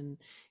in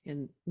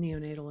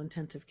neonatal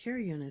intensive care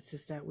units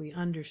is that we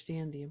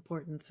understand the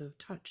importance of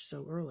touch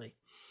so early.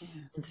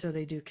 And so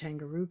they do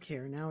kangaroo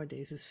care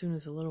nowadays. As soon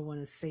as a little one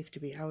is safe to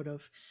be out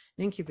of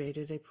an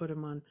incubator, they put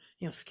them on,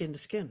 you know, skin to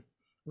skin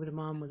with a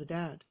mom, with a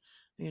dad,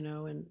 you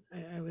know. And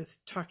I was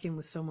talking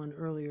with someone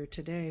earlier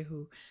today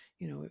who,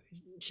 you know,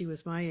 she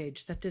was my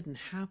age. That didn't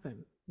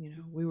happen. You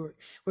know, we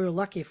were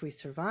lucky if we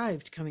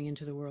survived coming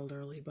into the world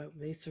early, but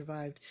they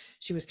survived.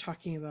 She was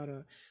talking about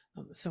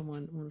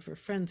one of her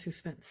friends who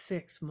spent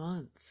 6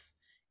 months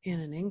in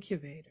an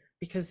incubator,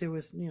 because there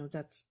was, you know,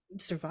 that's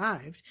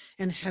survived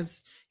and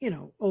has, you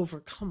know,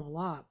 overcome a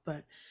lot.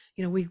 But,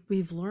 you know,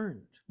 we've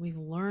learned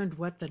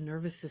what the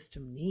nervous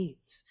system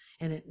needs,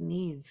 and it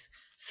needs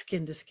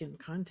skin to skin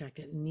contact.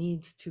 It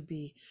needs to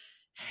be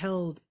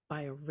held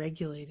by a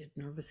regulated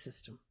nervous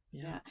system.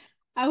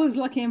 I was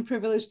lucky and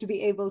privileged to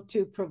be able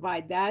to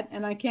provide that.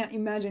 And I can't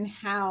imagine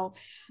how,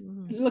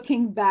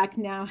 looking back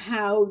now,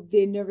 how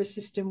the nervous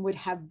system would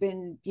have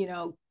been,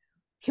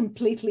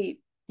 completely,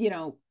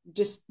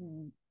 just,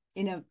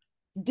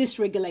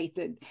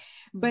 dysregulated.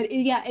 But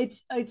yeah,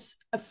 it's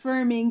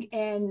affirming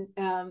and,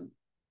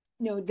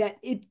 that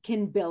it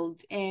can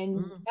build.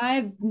 And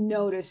I've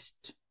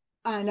noticed,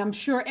 and I'm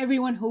sure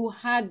everyone who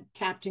had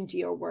tapped into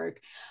your work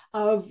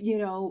of,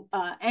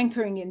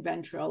 anchoring in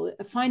ventral,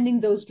 finding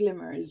those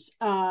glimmers,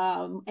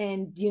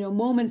 and,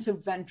 moments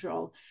of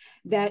ventral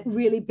that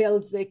really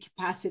builds the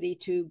capacity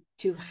to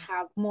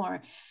have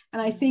more.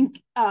 And I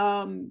think,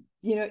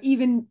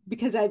 even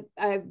because I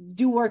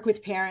do work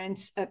with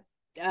parents at,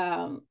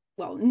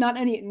 well, not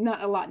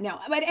a lot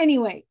now, but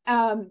anyway,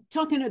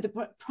 talking to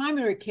the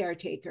primary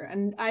caretaker,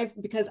 and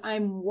because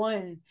I'm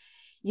one,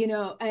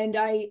 and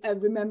I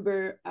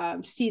remember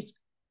Steve's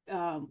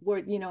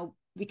word,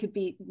 we could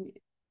be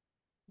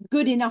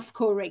good enough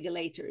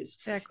co-regulators.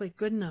 Exactly,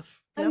 good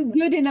enough. Yep.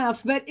 Good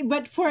enough,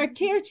 but for a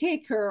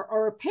caretaker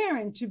or a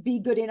parent to be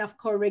good enough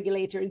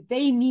co-regulator,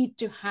 they need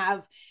to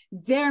have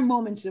their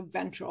moments of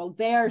ventral,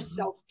 their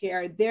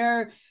self-care,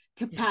 their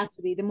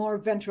capacity. The more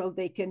ventral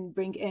they can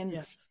bring in.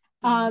 Yes.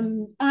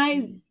 I'm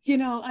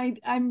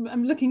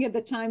looking at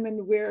the time,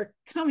 and we're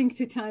coming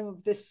to time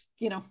of this,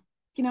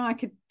 I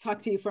could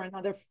talk to you for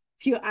another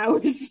few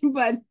hours,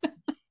 but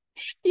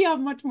you have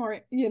much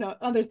more,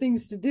 other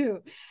things to do.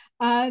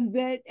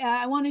 That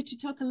I wanted to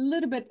talk a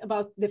little bit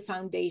about the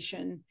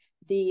foundation,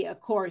 the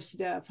course,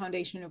 the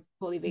foundation of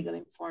polyvagal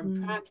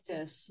informed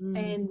practice,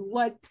 and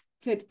what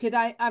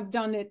I've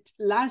done it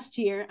last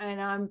year,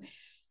 and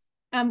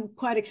I'm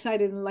quite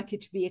excited and lucky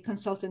to be a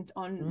consultant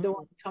on the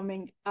one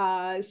coming,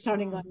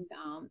 starting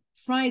on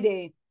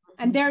Friday.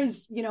 And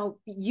there's,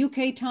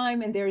 UK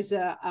time and there's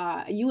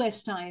a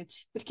US time.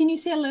 But can you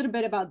say a little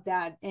bit about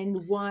that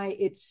and why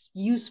it's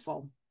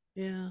useful?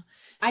 Yeah.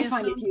 I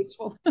find it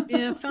useful.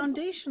 Yeah,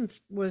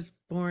 Foundations was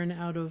born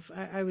out of,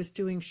 I was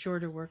doing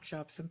shorter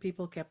workshops and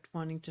people kept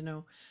wanting to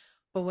know,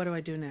 well, what do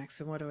I do next?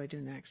 And what do I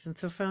do next? And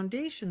so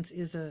Foundations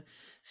is a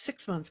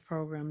 6-month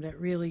program that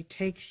really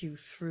takes you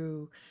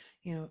through,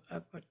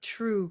 a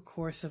true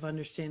course of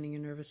understanding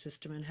your nervous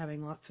system and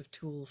having lots of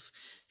tools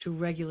to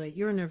regulate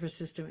your nervous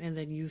system and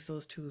then use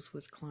those tools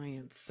with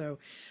clients. So,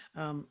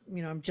 I'm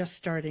just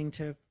starting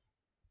to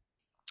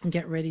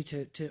get ready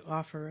to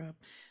offer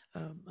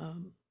a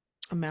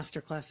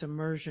masterclass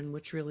immersion,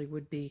 which really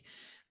would be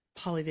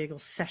polyvagal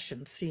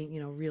sessions,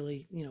 seeing,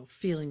 really,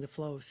 feeling the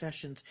flow of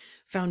sessions.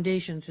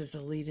 Foundations is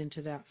the lead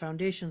into that.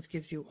 Foundations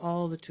gives you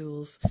all the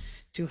tools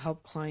to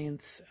help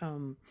clients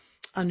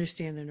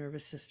understand their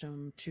nervous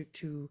system,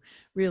 to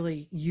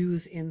really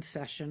use in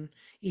session,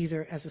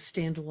 either as a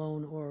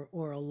standalone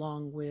or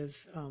along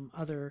with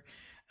other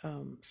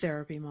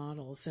therapy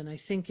models. And I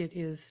think it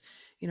is,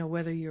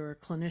 whether you're a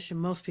clinician,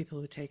 most people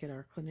who take it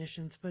are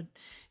clinicians, but,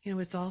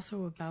 it's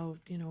also about,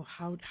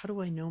 how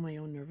do I know my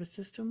own nervous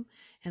system?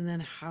 And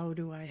then how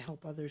do I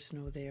help others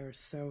know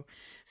theirs?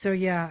 So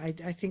yeah,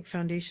 I think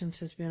Foundations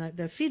has been,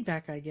 the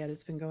feedback I get,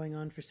 it's been going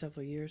on for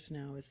several years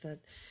now, is that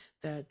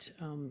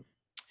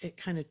it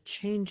kind of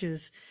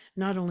changes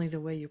not only the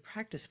way you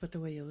practice, but the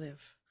way you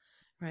live,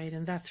 right?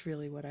 And that's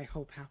really what I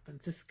hope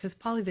happens. It's because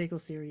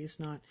polyvagal theory is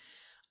not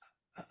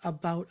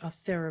about a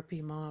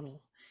therapy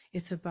model.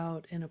 It's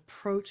about an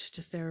approach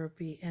to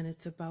therapy, and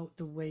it's about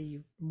the way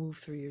you move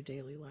through your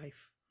daily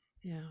life.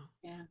 Yeah.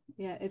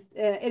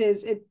 It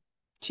is. It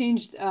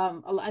changed a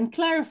lot and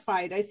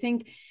clarified. I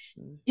think,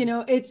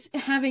 it's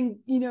having,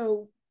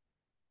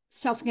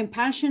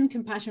 self-compassion,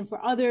 compassion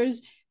for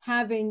others,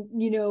 having,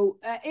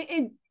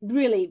 it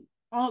really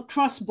all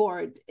cross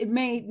board. It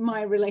made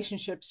my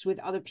relationships with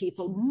other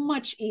people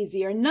much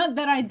easier. Not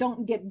that I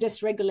don't get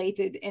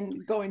dysregulated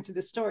and go into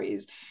the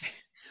stories.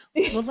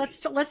 Well,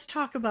 let's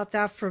talk about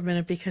that for a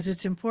minute, because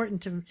it's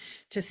important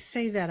to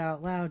say that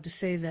out loud, to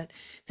say that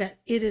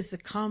it is the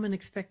common,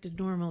 expected,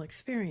 normal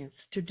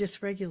experience to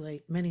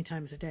dysregulate many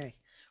times a day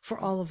for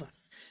all of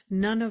us.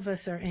 None of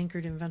us are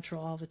anchored in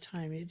ventral all the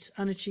time. It's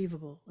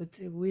unachievable.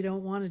 We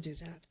don't want to do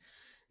that.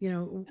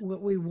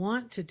 What we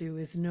want to do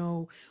is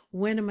know,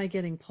 when am I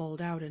getting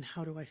pulled out and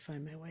how do I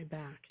find my way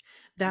back?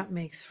 That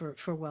makes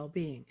for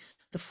well-being.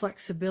 The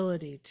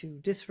flexibility to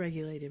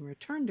dysregulate and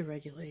return to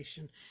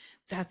regulation,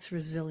 that's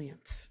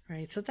resilience,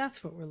 right? So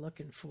that's what we're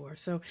looking for.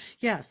 So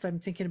yes, I'm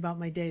thinking about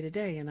my day to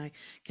day, and I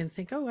can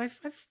think, I've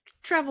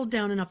traveled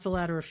down and up the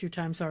ladder a few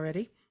times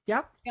already.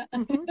 Yep. Yeah.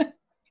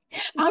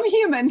 I'm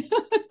human.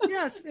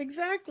 Yes,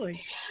 exactly.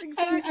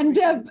 And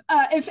Deb,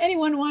 if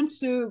anyone wants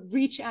to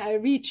reach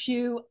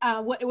you,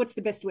 what's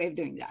the best way of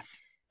doing that?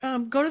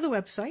 Go to the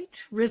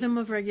website,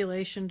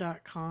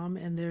 rhythmofregulation.com,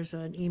 and there's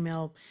an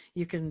email.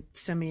 You can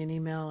send me an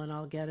email and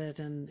I'll get it,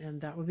 and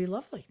that would be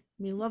lovely. It'd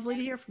be lovely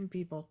to hear from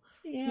people.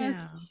 Yes.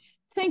 Yeah.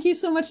 Thank you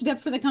so much, Deb,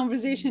 for the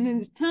conversation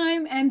and the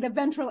time and the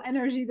ventral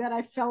energy that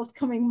I felt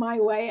coming my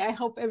way. I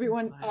hope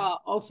everyone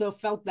also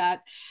felt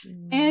that.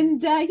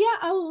 And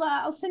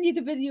I'll send you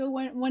the video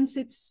once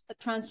it's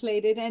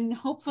translated, and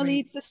hopefully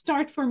it's a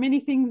start for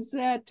many things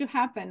to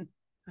happen.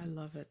 I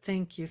love it.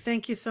 Thank you.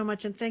 Thank you so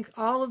much. And thanks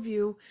all of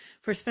you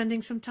for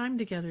spending some time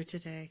together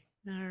today.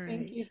 All right.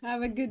 Thank you.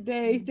 Have a good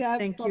day, Deb.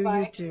 Thank Bye-bye.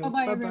 you. You too.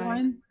 Bye-bye, Bye-bye.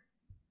 everyone.